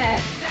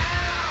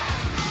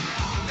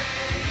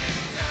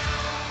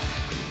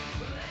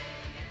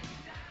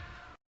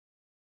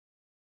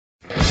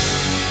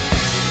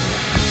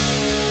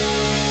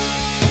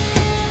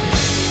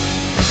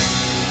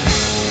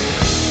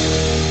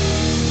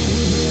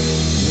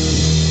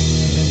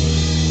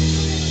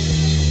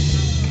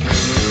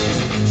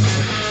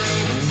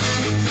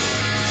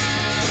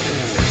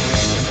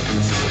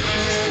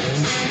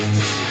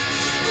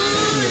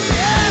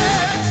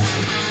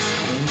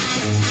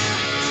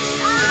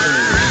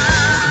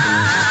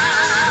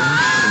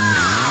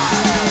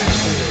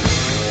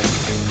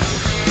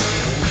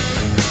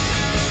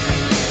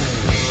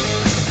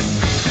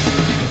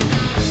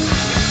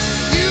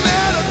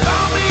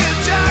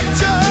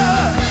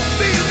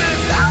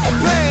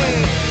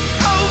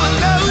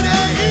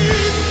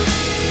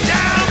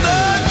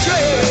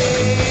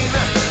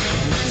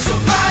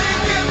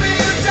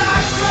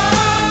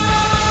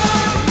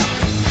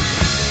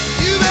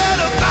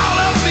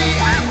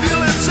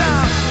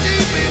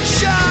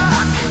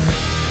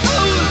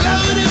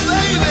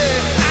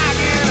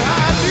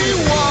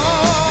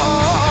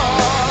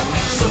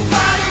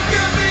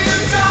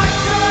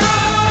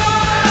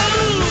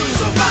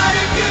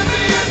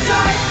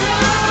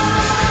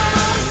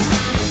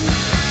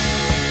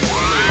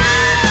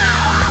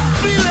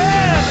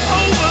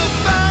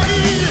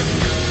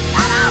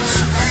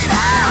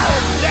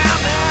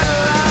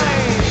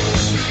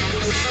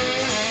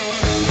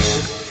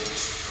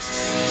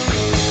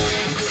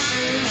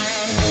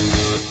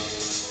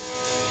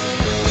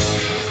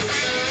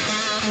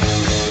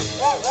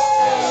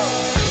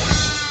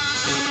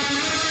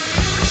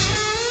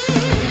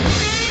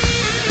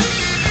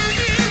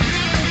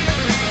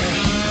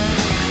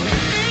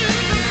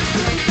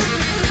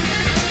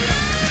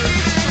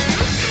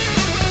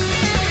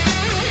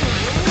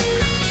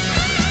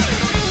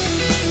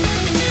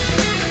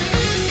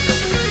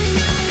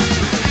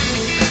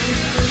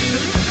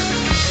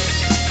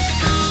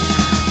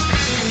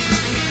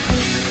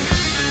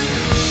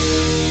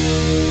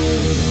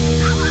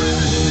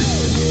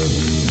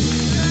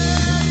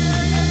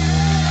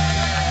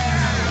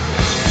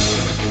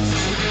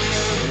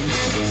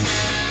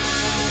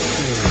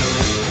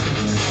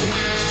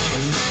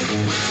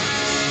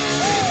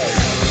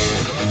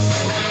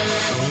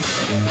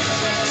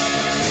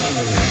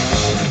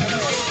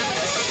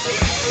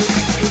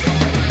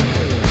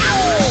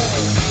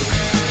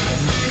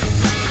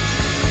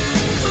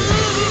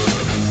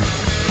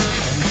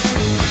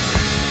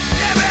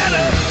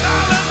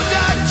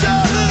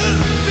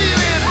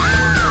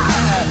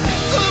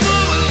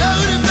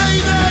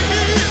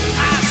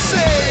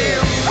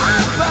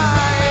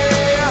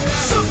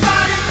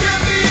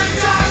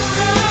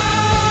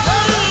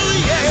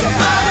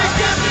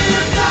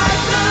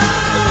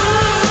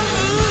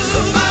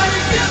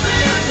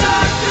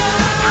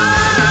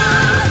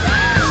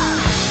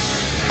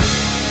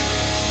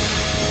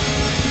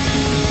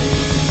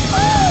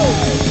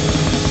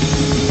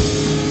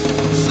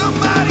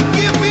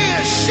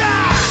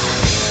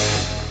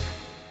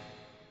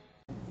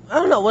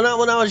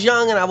 When I was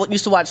young and I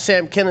used to watch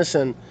Sam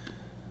Kinison,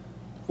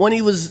 when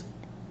he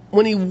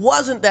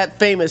wasn't that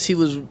famous, he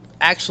was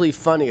actually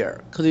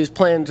funnier because he was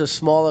playing to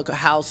smaller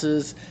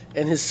houses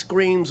and his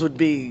screams would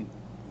be,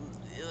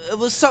 it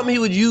was something he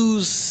would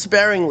use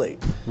sparingly.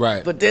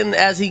 Right. But then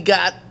as he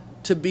got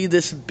to be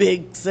this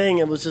big thing,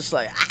 it was just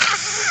like,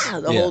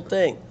 the whole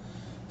thing.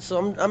 So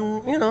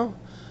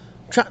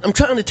I'm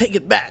trying to take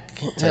it back.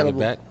 Take it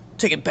back?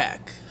 Take it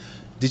back.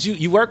 Did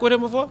you work with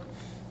him before?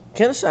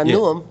 Kinison, I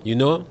knew him. You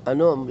knew him? I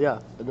knew him, yeah.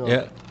 I knew him.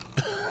 Yeah.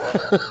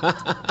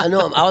 I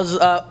know him.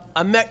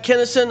 I met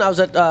Kinison. I was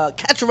at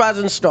Catch a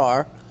Rising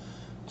Star.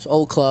 It's an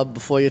old club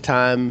before your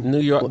time. New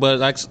York, but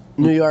like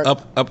New York,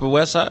 Upper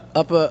West Side,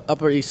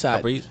 Upper East Side.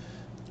 Upper East.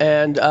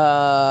 And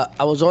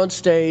I was on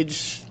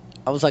stage.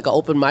 I was like an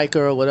open micer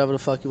or whatever the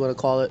fuck you want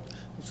to call it.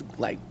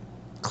 Like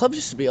clubs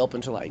used to be open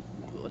till like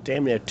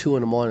damn near 2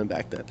 a.m.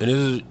 back then. And this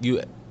is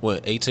you,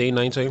 what, 18,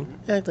 19?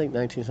 Yeah, I think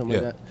 19, something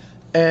like that.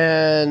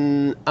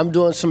 And I'm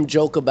doing some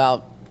joke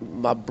about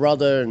my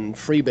brother and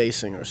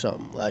freebasing or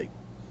something, like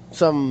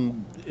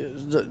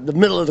the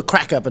middle of the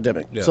crack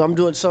epidemic. Yeah. So I'm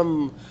doing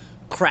some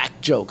crack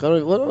joke.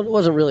 It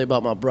wasn't really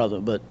about my brother,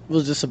 but it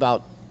was just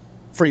about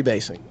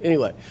freebasing.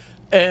 Anyway,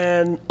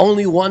 and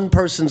only one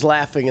person's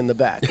laughing in the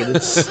back, and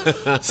it's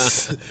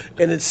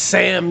and it's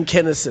Sam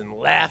Kinison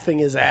laughing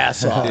his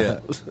ass off. Yeah.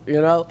 You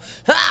know,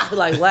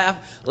 like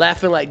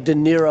laughing like De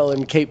Niro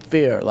in Cape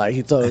Fear, like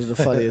he thought it was the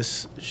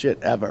funniest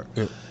shit ever.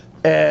 Yeah.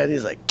 And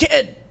he's like,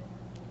 "Kid."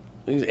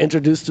 He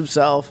introduced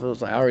himself. It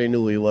was like, I already knew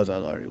who he was. I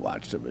already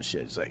watched him and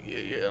shit. He's like,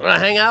 "You want to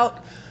hang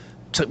out?"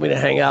 Took me to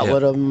hang out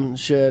with him and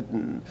shit.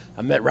 And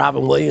I met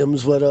Robin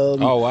Williams with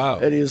him. Oh, wow.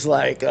 And he was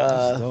like,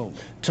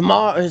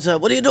 tomorrow, he said,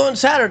 "What are you doing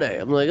Saturday?"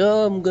 I'm like,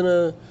 "Oh, I'm going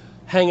to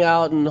hang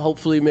out and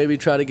hopefully maybe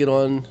try to get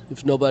on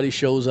if nobody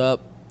shows up,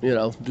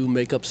 do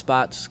makeup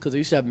spots." Because they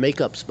used to have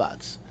makeup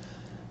spots.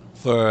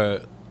 Yeah,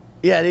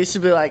 they used to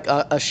be like,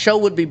 a show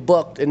would be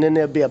booked and then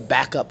there'd be a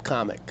backup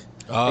comic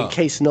in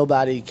case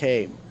nobody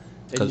came.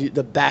 And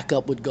the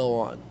backup would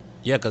go on.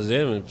 Yeah, because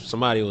then if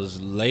somebody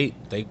was late,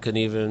 they couldn't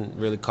even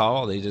really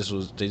call. They just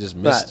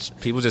missed.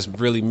 People just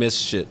really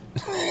missed shit.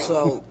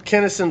 So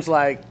Kinnison's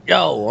like,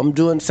 yo, I'm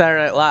doing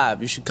Saturday Night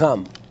Live. You should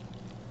come.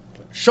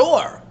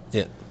 Sure.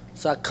 Yeah.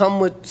 So I come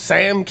with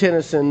Sam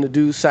Kinison to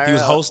do Saturday He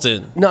was Night-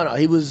 hosting. No,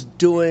 he was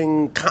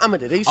doing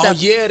comedy. They used to Oh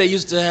have, yeah, they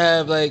used to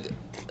have like.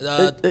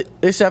 they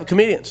used to have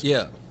comedians.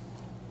 Yeah.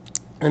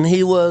 And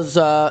he was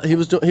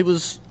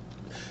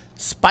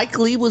Spike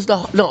Lee was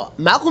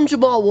Malcolm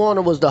Jamal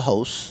Warner was the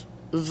host.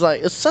 It was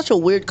like, it's such a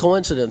weird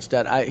coincidence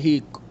that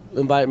he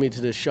invited me to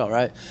this show,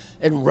 right?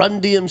 And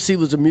Run DMC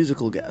was a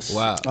musical guest.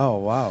 Wow. Oh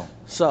wow.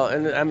 So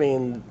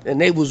and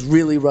they was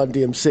really Run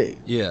DMC.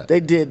 Yeah. They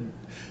did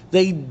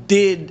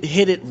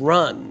Hit It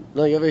Run.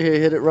 Like, you ever hear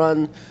Hit It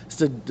Run? It's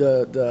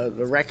the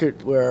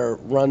record where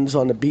it runs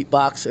on the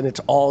beatbox and it's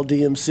all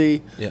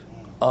DMC. Yeah.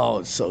 Oh,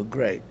 it's so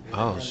great.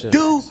 Oh shit.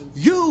 Do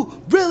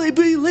you really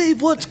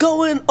believe what's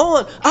going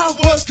on? I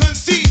was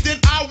conceived and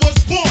I was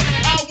born.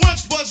 I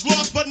once was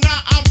lost, but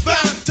now I'm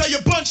found. Tell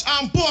your bunch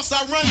I'm boss,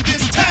 I run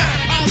this town.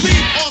 I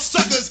leave all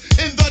suckers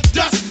in the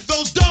dust.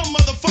 Those dumb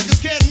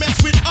motherfuckers can't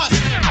mess with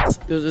us.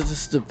 It was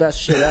just the best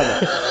shit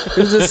ever. It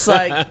was just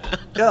like,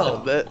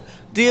 yo, man,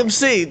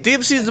 DMC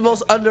is the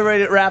most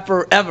underrated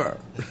rapper ever.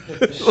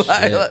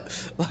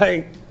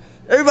 like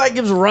everybody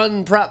gives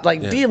Run prop.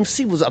 Like,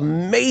 DMC was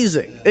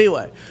amazing.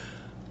 Anyway,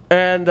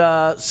 and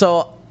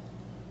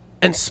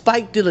and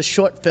Spike did a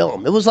short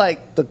film. It was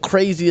like the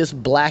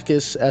craziest,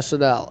 blackest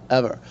SNL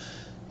ever.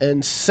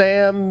 And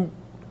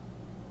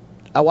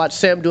I watched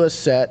Sam do a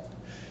set.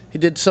 He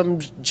did some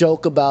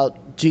joke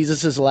about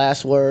Jesus'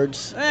 last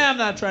words. I'm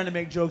not trying to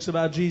make jokes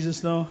about Jesus,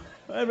 though.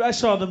 I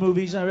saw the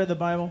movies. I read the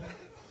Bible.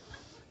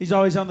 He's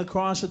always on the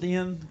cross at the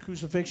end, the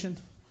crucifixion.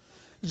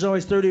 There's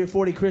always 30 or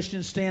 40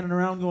 Christians standing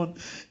around going,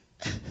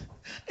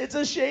 it's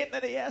a shame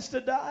that he has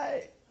to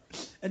die.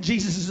 And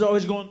Jesus is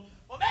always going,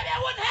 well, maybe I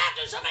wouldn't have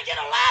to. Somebody get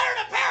a ladder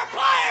and a pair of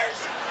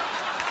pliers.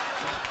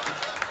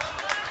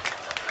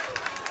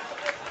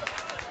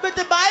 But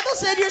the Bible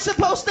said you're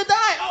supposed to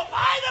die. Oh,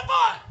 buy the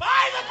book.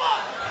 Buy the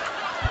book.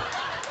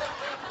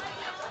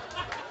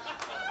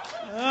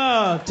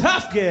 Oh,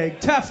 tough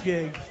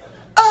gig.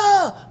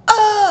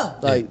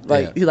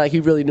 He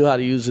really knew how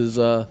to use his.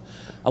 I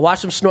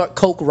watched him snort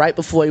coke right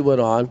before he went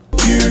on.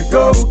 Pure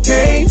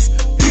cocaine.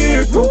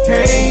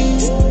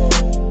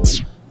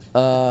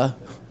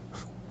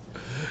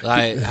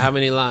 Like how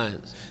many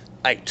lines?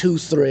 Like 2,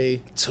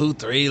 3. 2,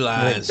 3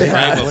 lines Were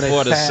right they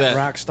before the fat set.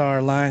 rock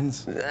star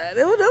lines.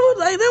 They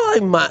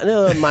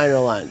were minor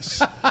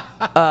lines.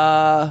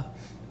 I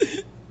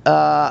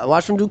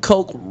watched him do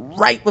coke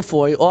right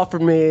before he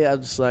offered me. I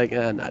was like,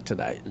 not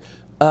tonight.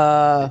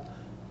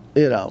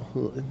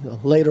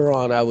 Later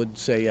on I would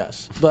say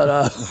yes.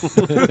 But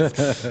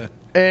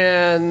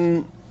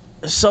and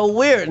so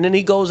weird. And then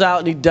he goes out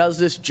and he does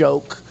this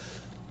joke.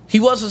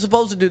 He wasn't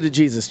supposed to do the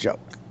Jesus joke.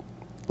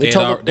 They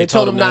told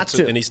him not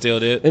to. And he still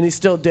did? And he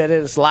still did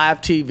it. It's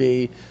live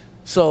TV.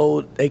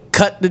 So they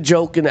cut the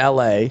joke in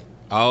L.A.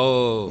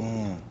 Oh.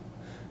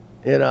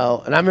 And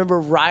I remember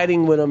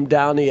riding with him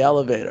down the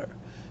elevator.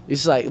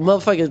 He's like,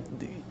 motherfucker,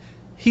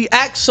 he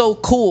acts so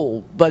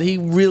cool, but he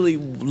really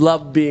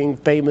loved being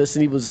famous,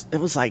 and it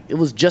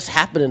was just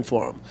happening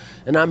for him.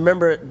 And I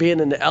remember being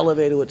in the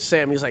elevator with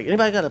Sam. He's like,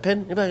 anybody got a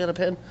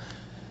pen?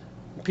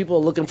 People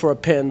are looking for a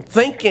pen,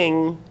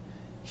 thinking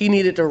he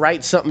needed to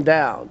write something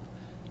down.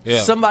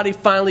 Yeah. Somebody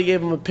finally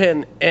gave him a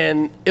pen,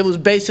 and it was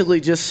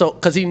basically just so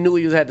because he knew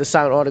he had to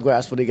sign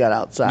autographs when he got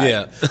outside.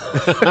 Yeah.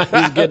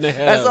 He's getting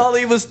ahead. That's all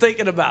he was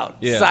thinking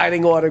about,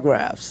 signing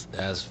autographs.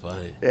 That's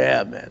funny.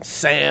 Yeah, man.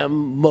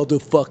 Sam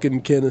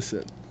motherfucking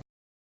Kinison.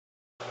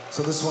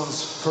 So this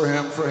one's for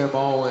him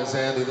always.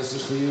 Andy, this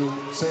is for you.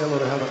 Say hello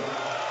to heaven.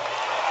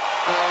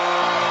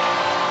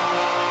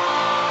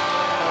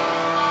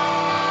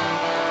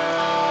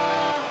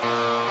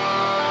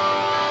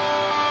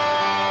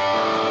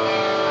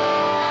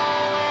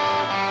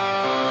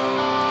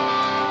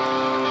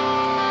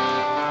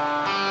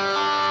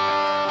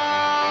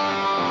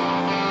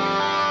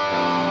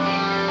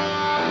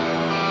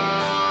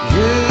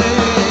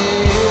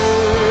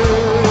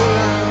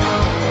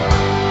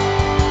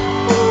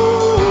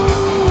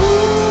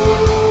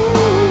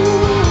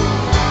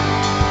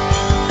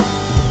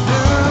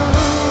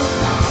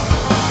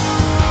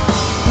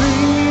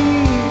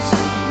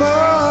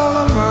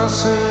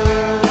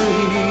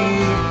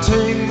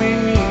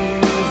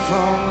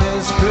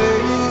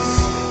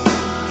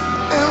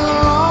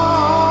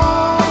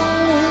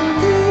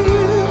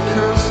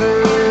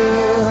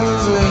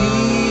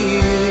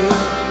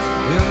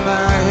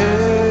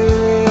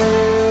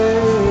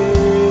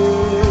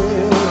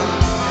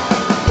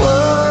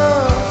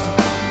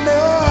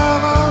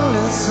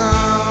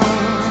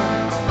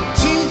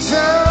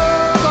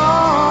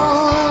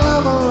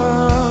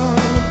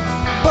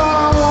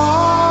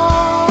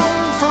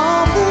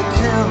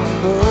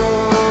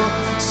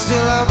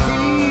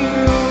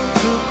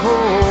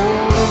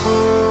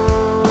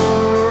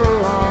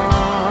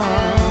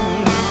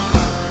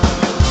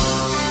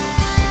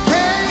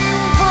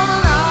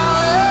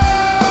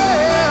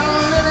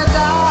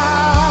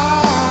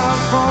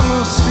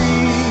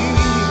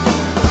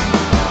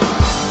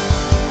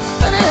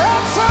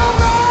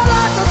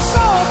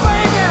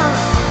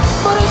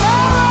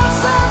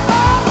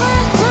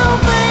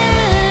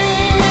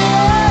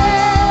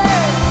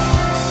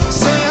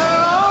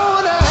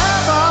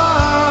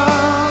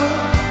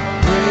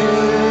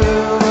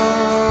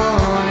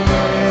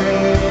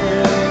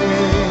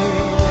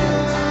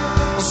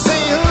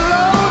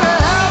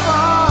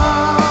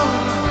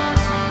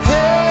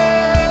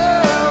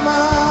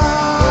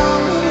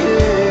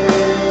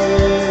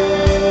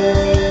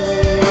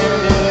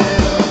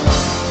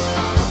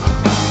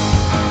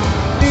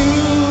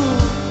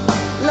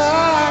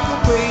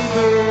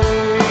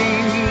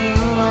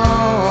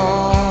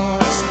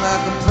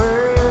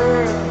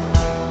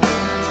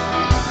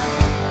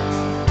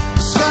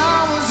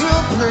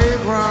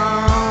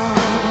 playground,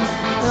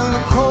 and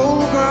the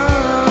cold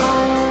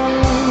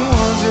ground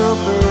was your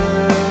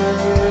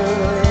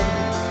bed.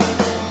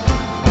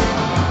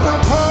 The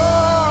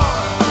poor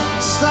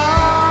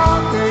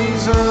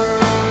stargazer,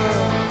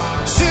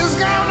 she's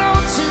got no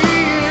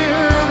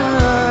tears.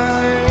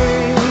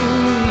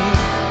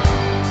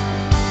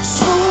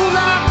 Smooth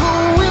like a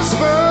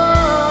whisper,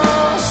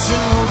 she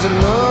knows that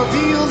love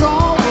heals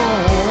all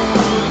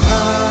wrong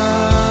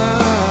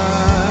time.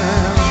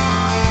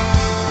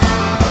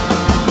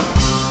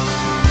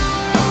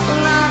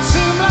 And I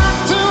seem like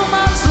too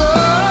much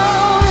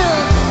love,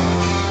 yeah.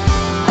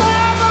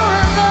 Never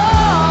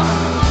enough.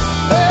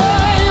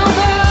 Hey, you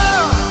better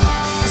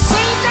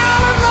seek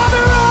out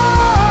another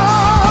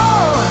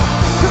road,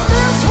 'cause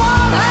this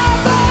one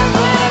hasn't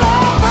been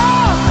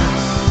open.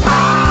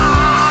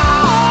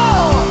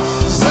 Oh,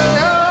 say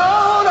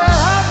hello to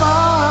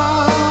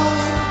heaven.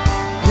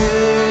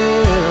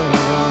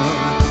 Heaven,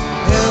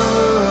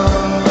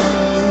 heaven.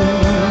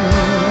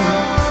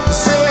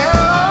 Say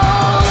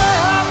hello to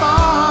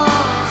heaven.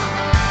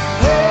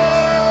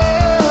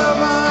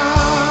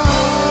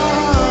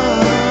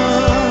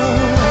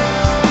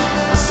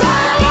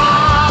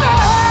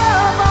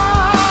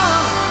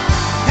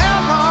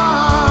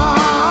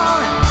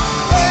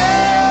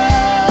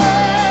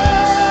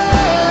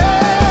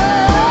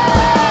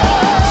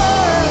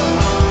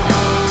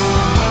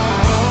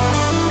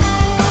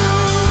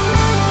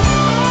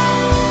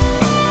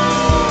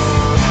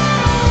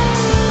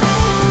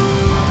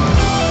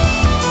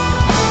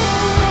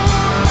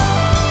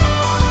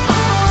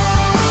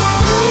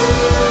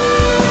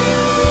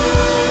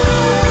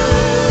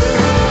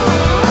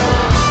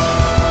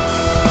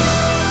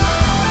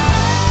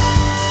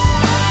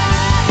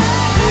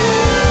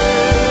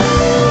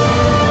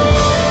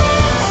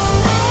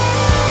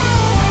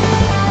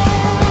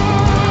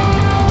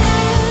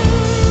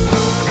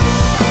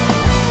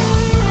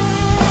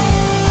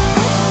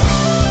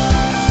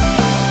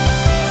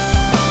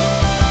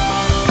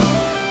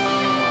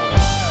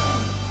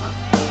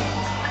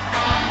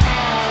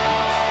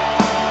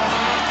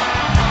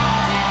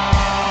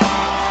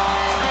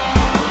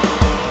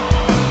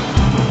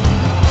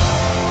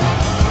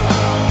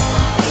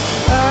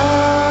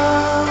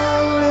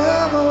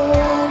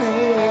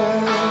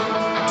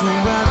 To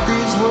write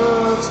these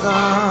words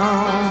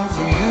down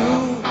for you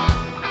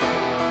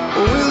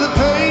with the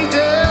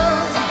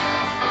pages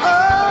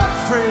of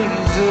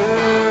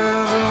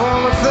phrases of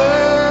all the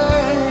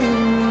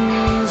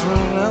things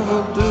we'll never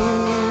do.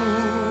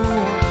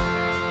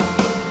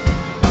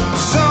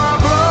 So I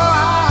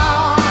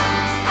blow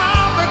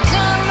out the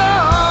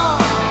candle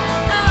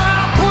and I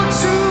put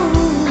you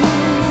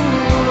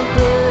to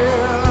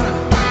bed.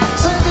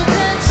 Say you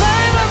can't say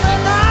to me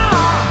now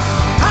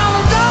how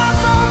the dark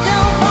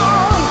broken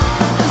bone.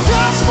 There's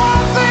just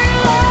one thing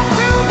left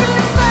to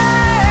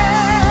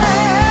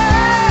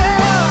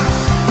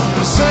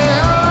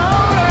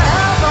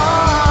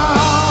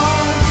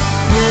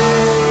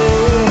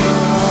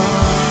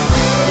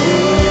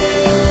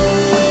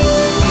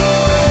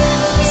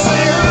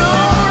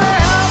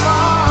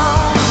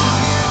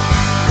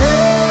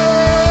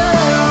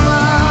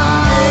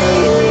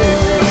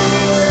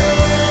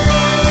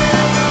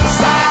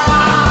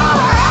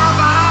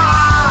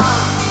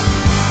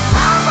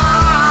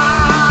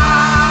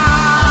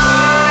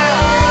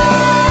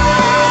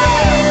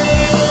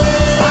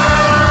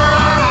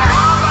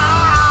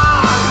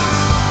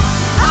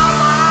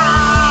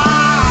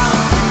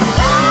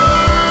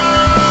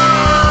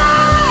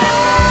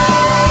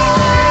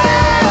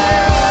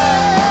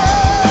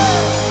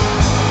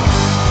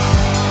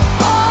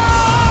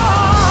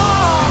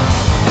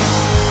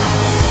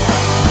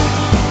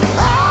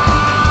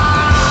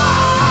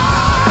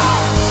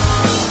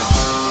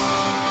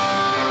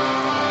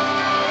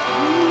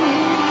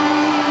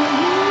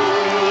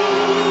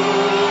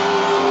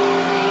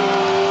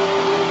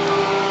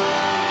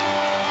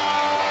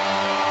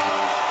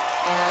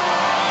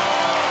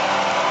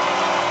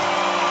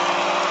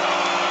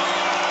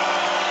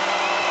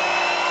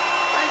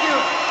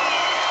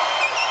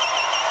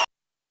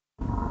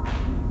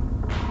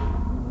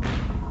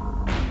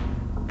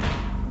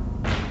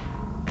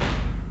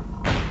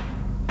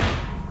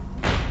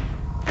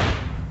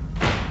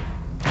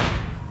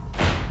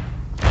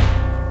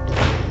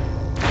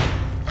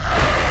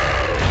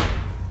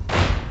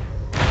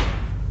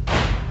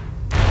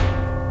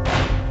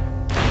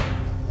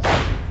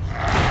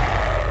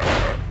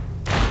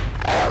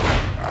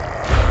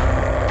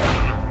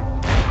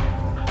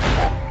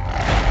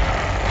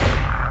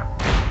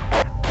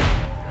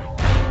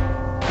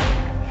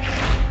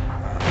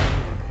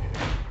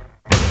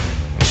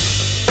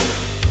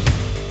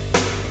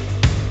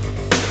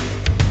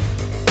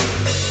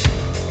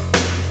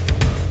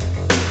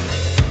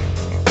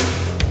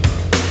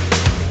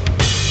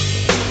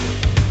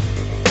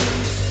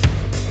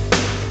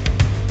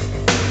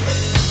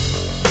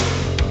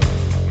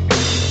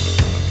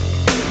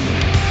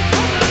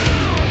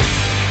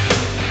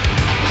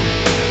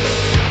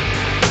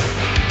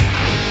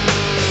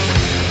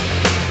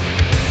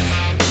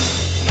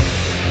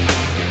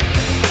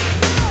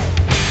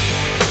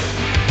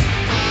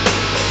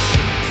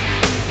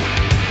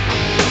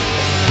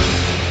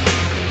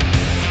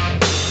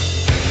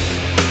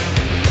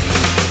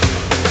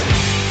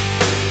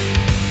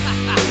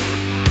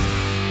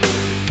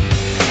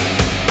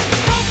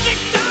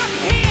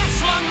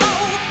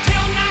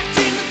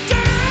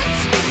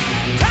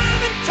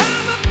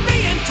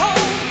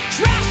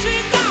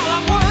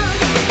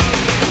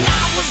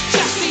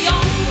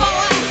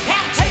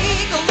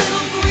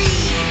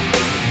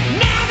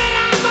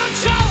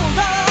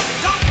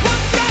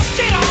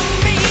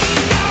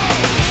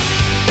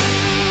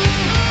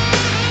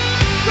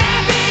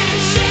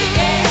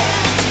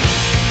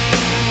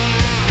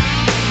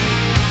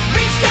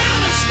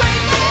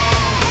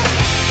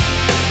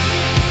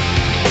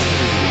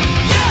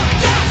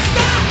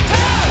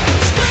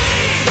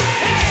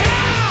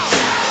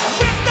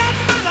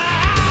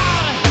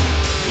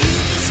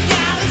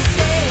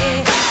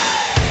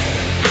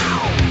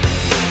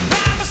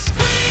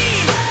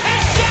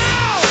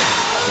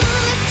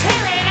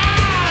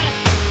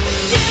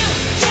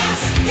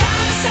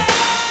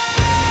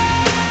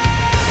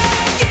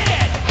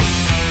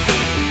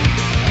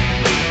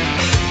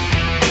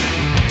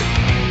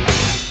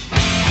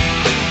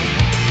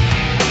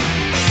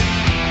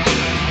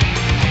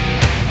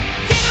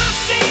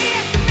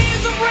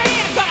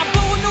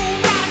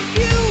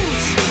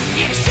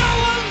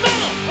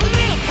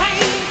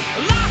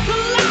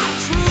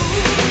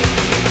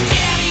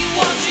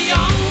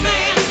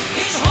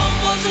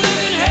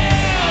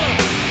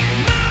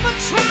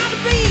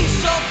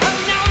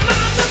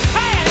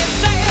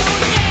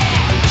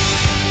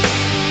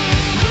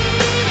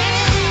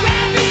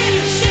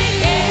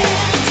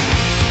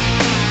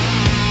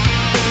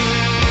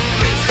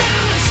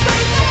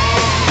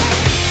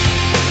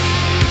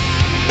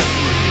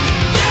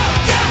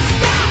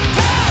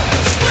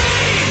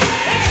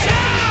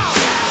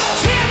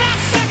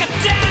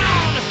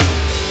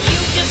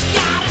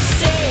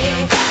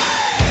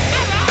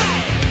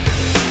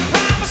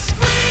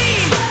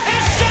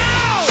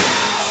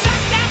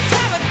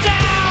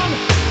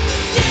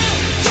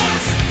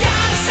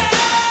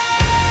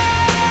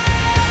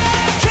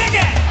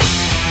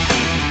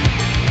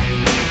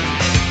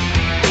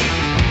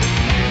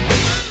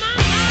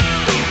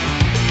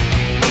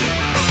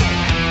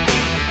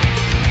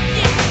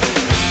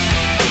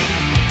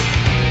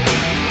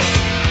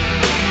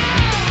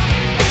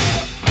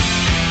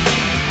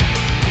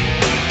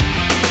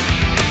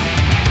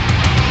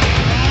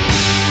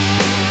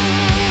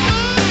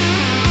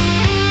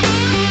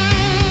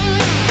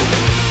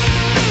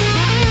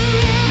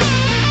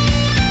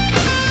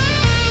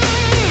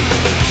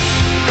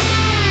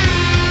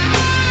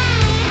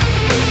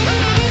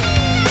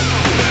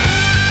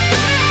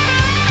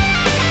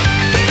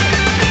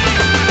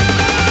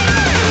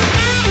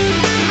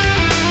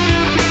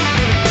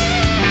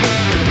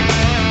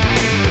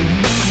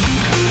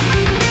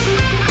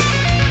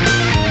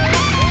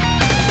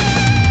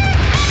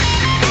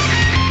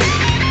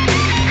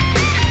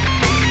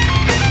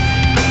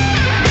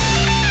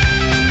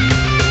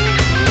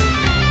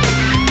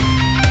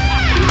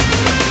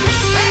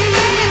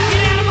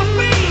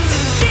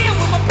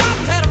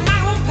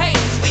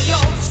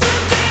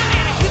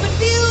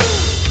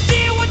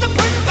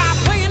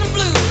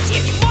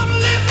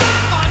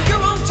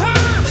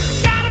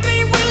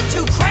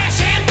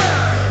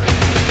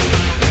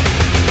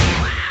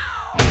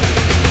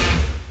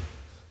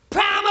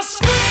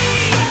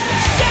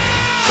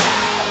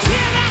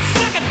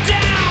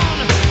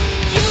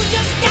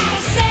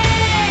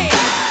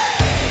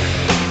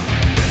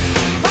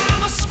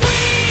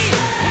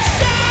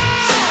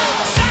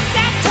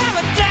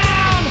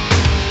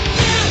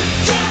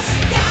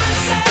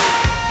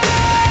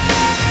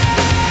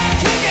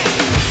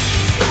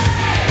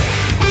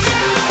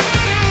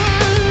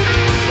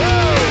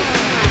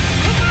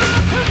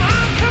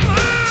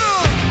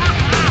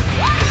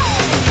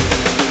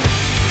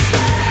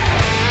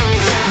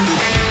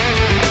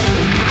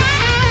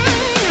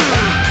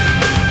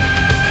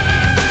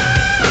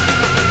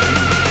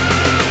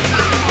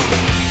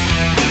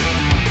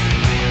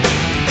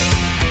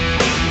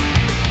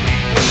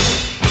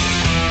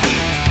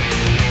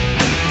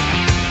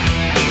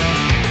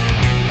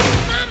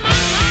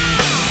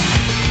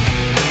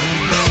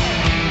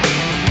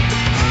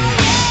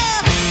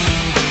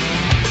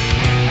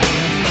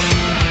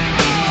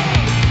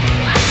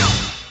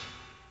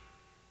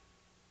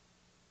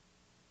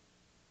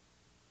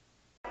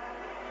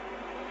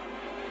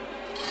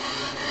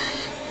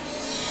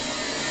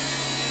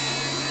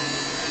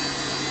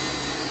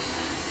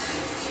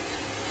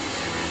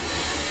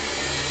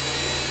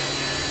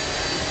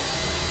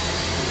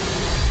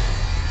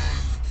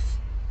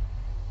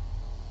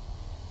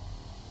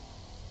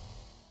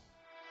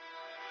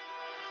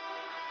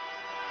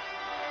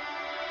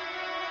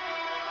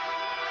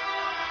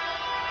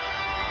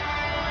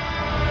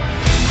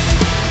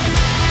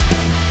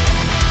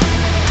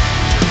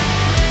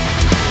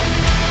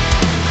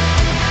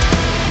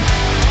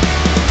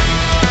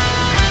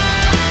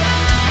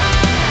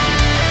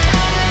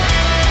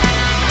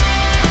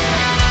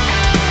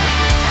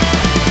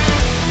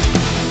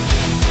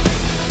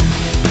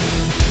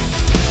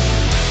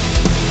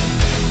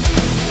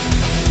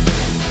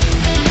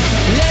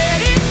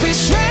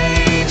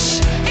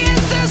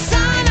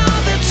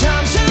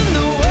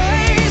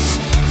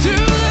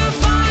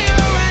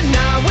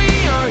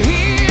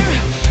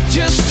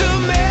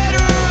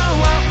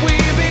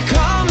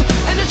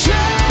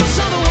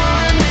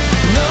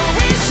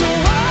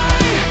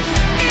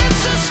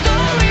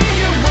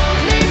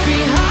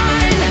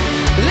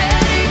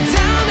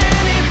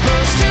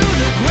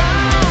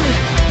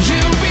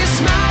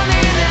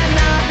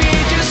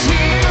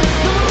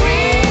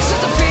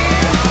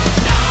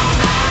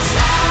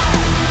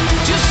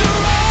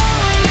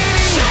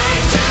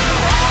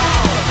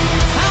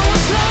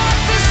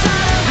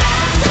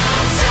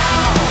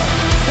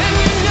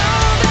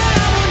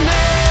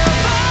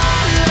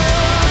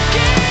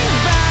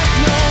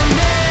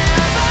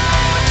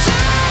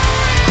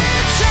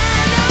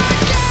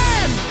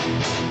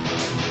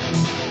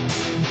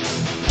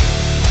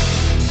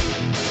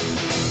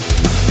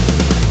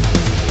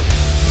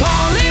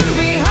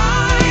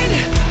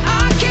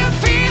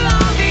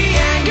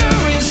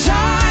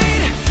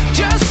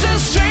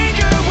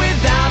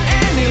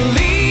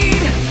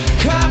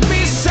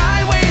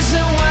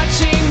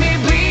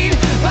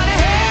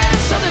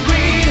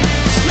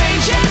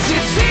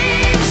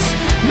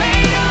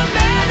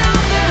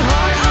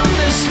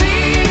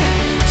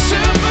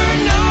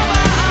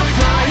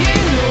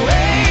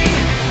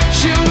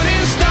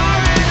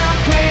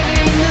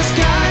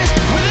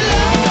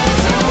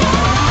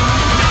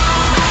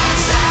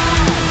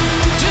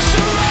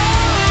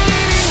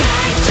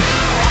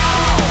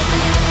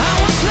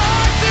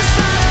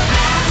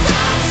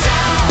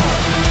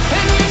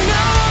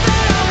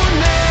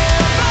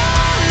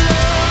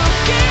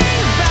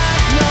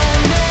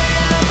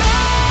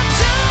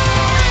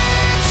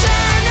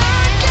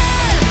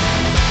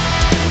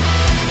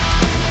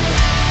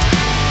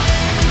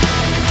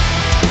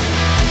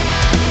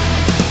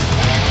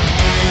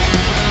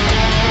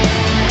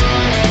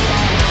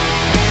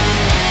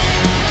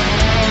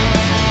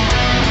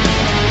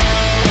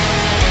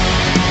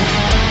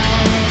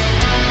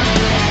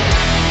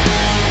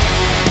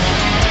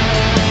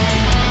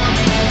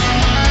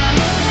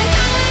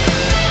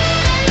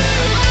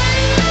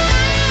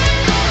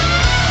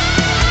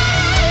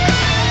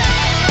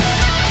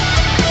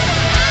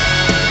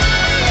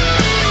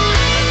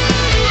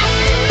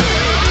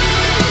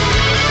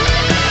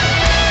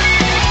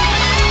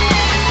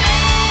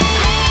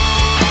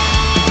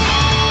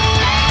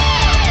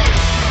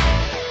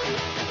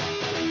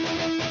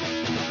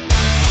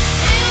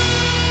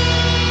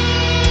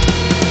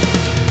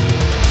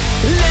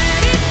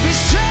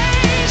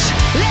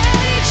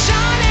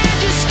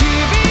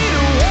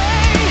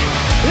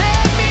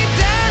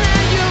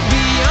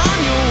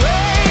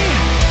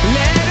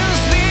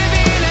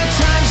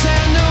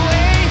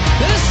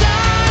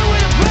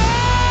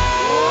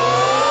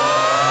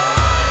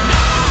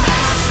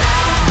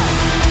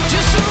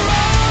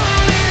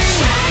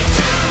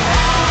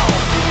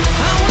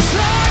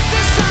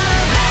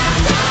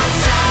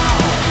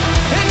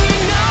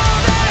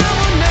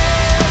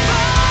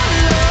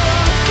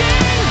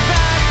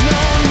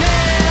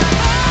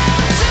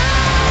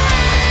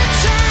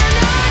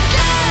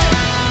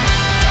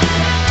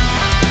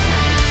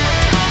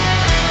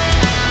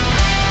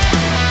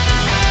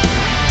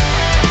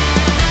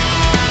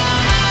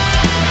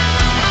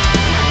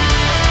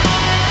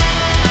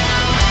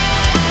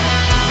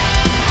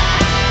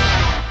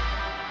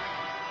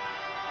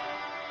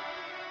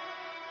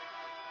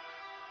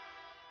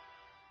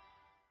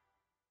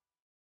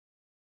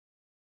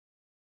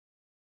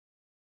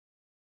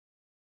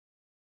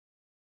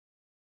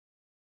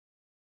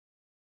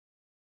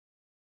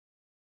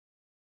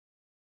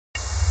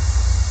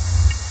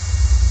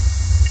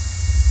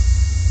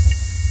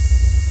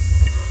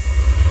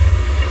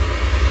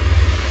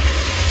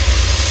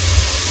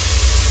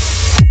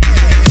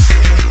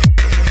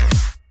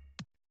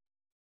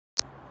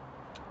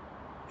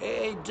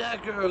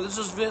back. This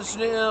is Vince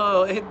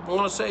Neil. Hey, I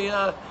want to say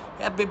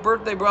happy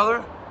birthday,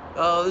 brother.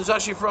 This is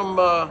actually from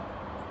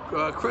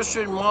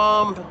Christian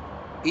mom,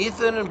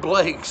 Ethan and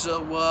Blake.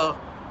 So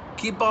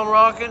keep on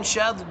rocking,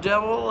 shout the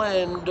devil,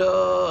 and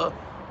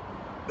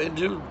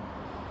do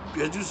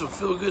some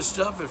feel good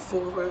stuff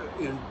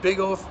in big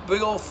old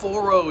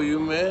 4-0, you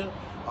man.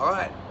 All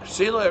right,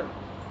 see you later.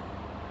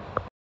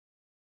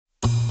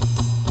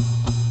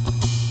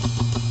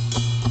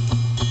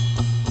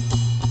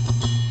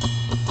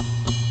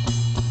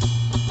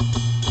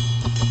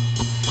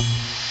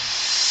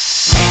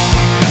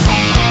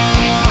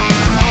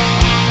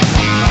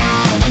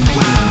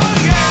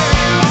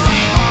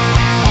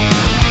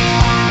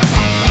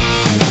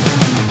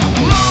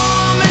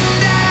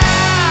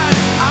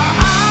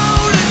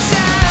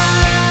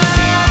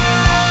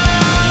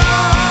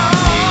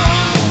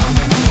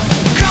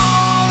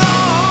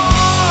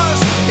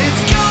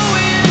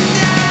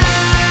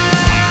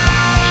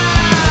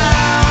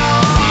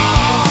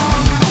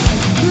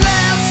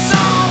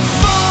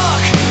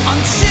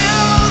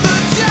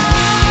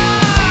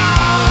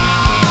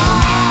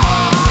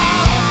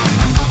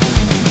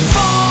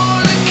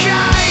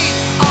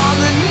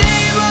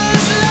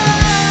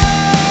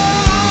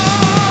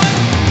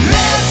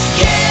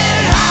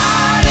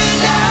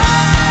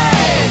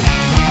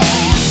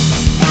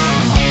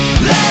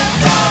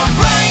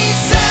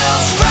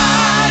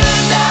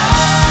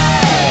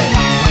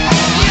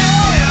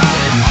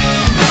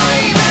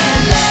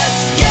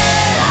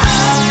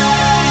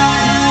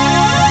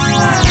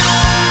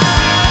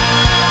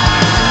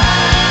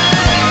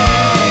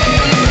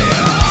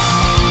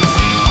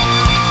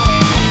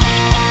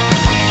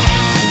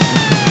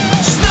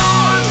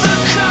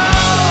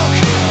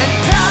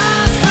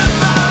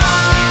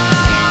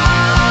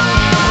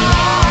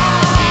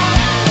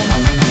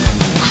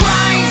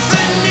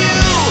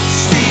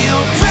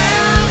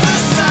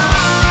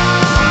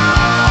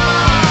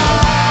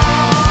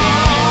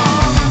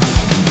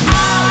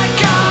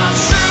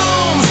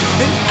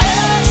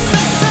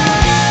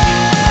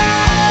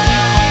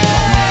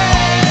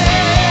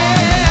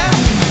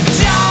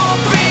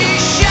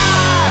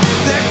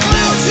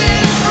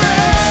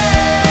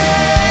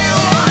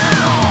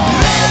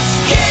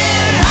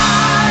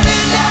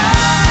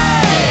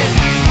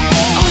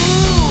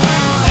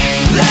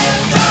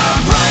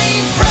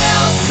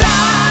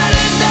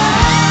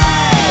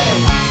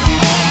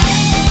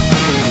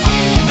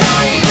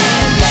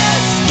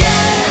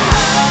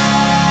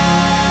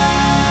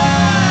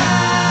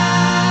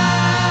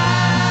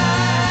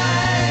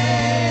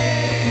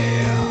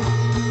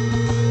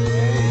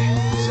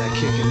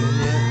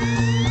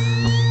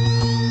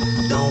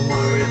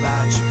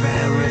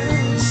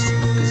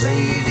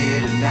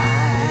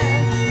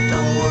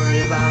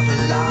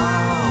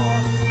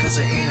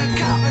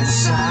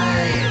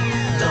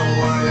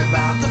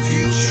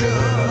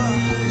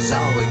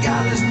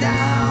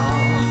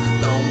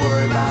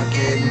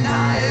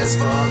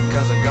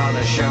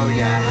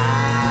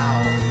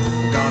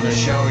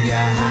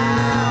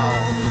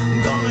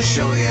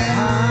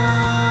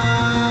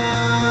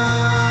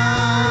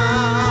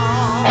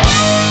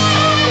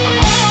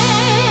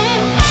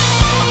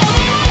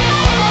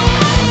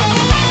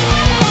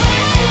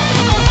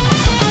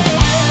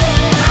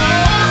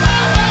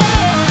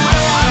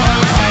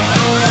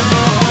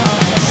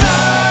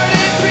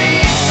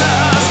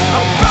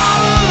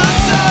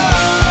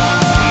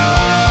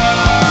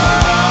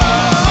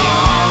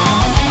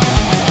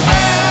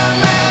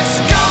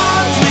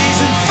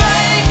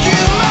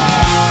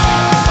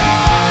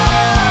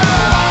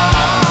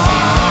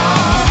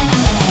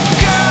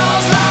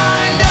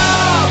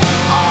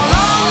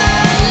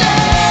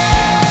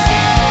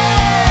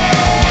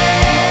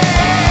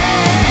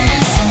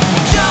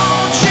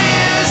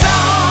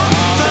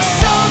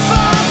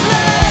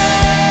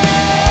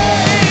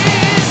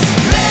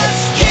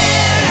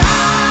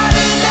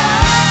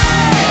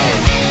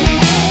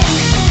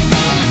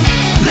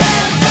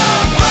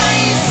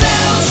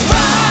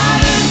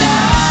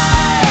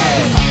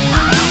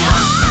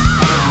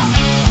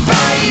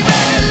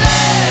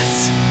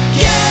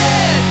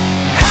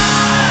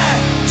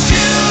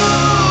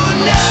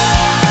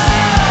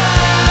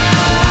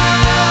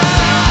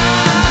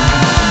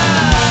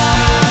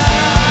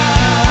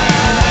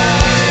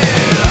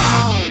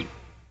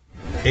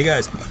 Hey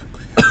guys,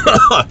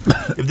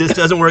 if this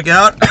doesn't work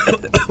out,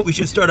 we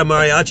should start a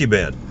mariachi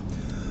band.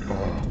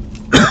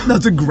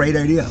 That's a great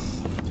idea.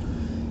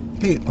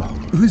 Hey,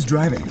 who's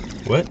driving?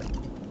 What?